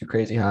ownership is too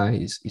crazy high.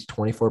 He's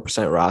 24%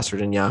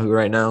 rostered in Yahoo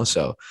right now.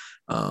 So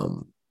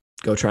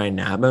go try and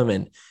nab him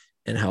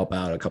and help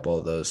out a couple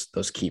of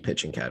those key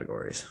pitching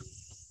categories.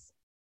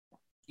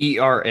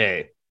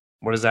 ERA.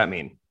 What does that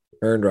mean?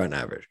 Earned run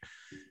average.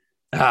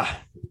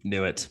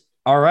 Knew it.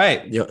 All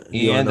right.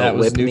 And that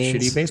was new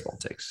shitty baseball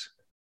takes.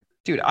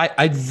 Dude,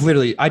 I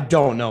literally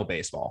don't know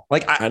baseball.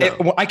 Like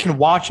I can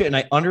watch it and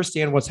I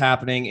understand what's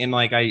happening. And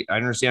like, I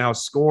understand how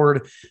it's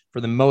scored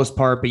for the most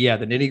part, but yeah,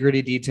 the nitty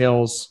gritty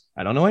details,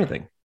 I don't know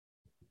anything.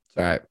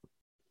 All right.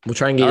 We'll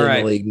try and get you in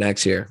the league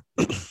next year.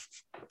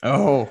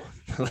 Oh,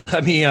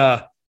 let me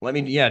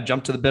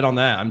jump to the bit on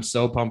that. I'm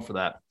so pumped for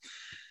that.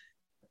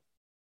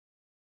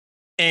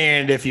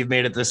 And if you've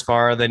made it this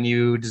far, then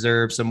you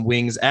deserve some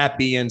wings at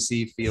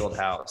BNC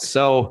Fieldhouse.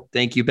 So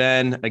thank you,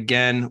 Ben.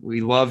 Again,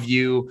 we love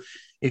you.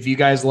 If you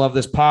guys love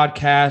this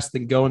podcast,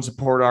 then go and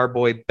support our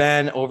boy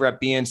Ben over at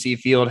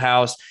BNC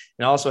Fieldhouse.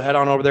 And also head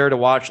on over there to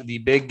watch the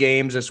big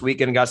games this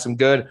weekend. Got some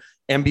good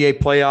NBA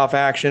playoff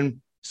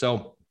action.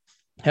 So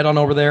head on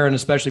over there, and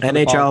especially for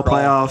NHL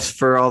playoffs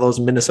for all those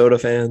Minnesota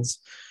fans.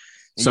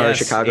 Sorry, yes,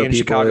 Chicago people.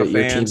 Chicago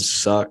your team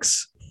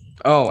sucks.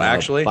 Oh,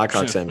 actually?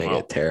 Blackhawks didn't make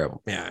it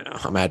terrible. Yeah, I know.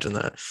 Imagine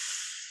that.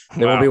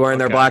 They won't be wearing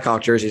their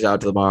Blackhawk jerseys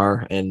out to the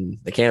bar, and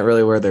they can't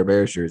really wear their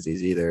Bears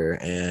jerseys either.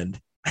 And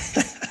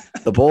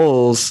the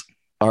Bulls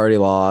already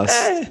lost,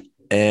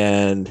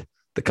 and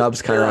the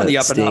Cubs kind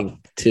of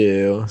stink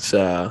too.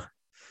 So,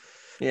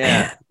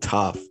 yeah,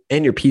 tough.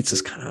 And your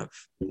pizza's kind of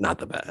not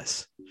the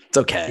best. It's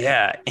okay.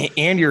 Yeah,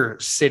 and your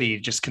city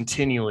just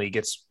continually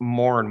gets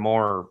more and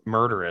more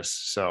murderous.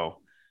 So,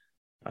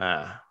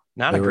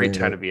 Not a great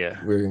time to be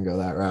We're gonna go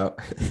that route.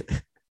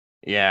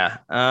 Yeah.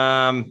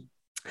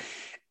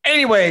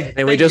 Anyway,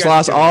 and we just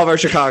lost all of our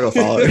Chicago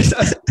followers.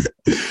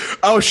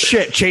 Oh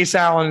shit! Chase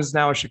Allen is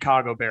now a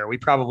Chicago Bear. We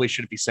probably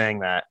shouldn't be saying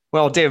that.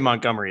 Well, David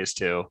Montgomery is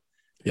too.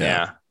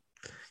 Yeah.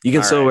 You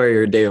can still wear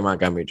your David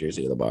Montgomery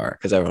jersey to the bar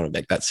because everyone would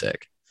make that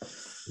sick.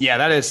 Yeah,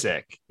 that is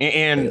sick.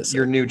 And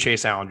your new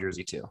Chase Allen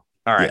jersey too.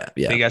 All right.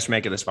 Yeah. Thank you guys for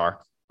making it this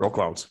far. Roll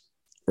clones.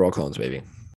 Roll clones, baby.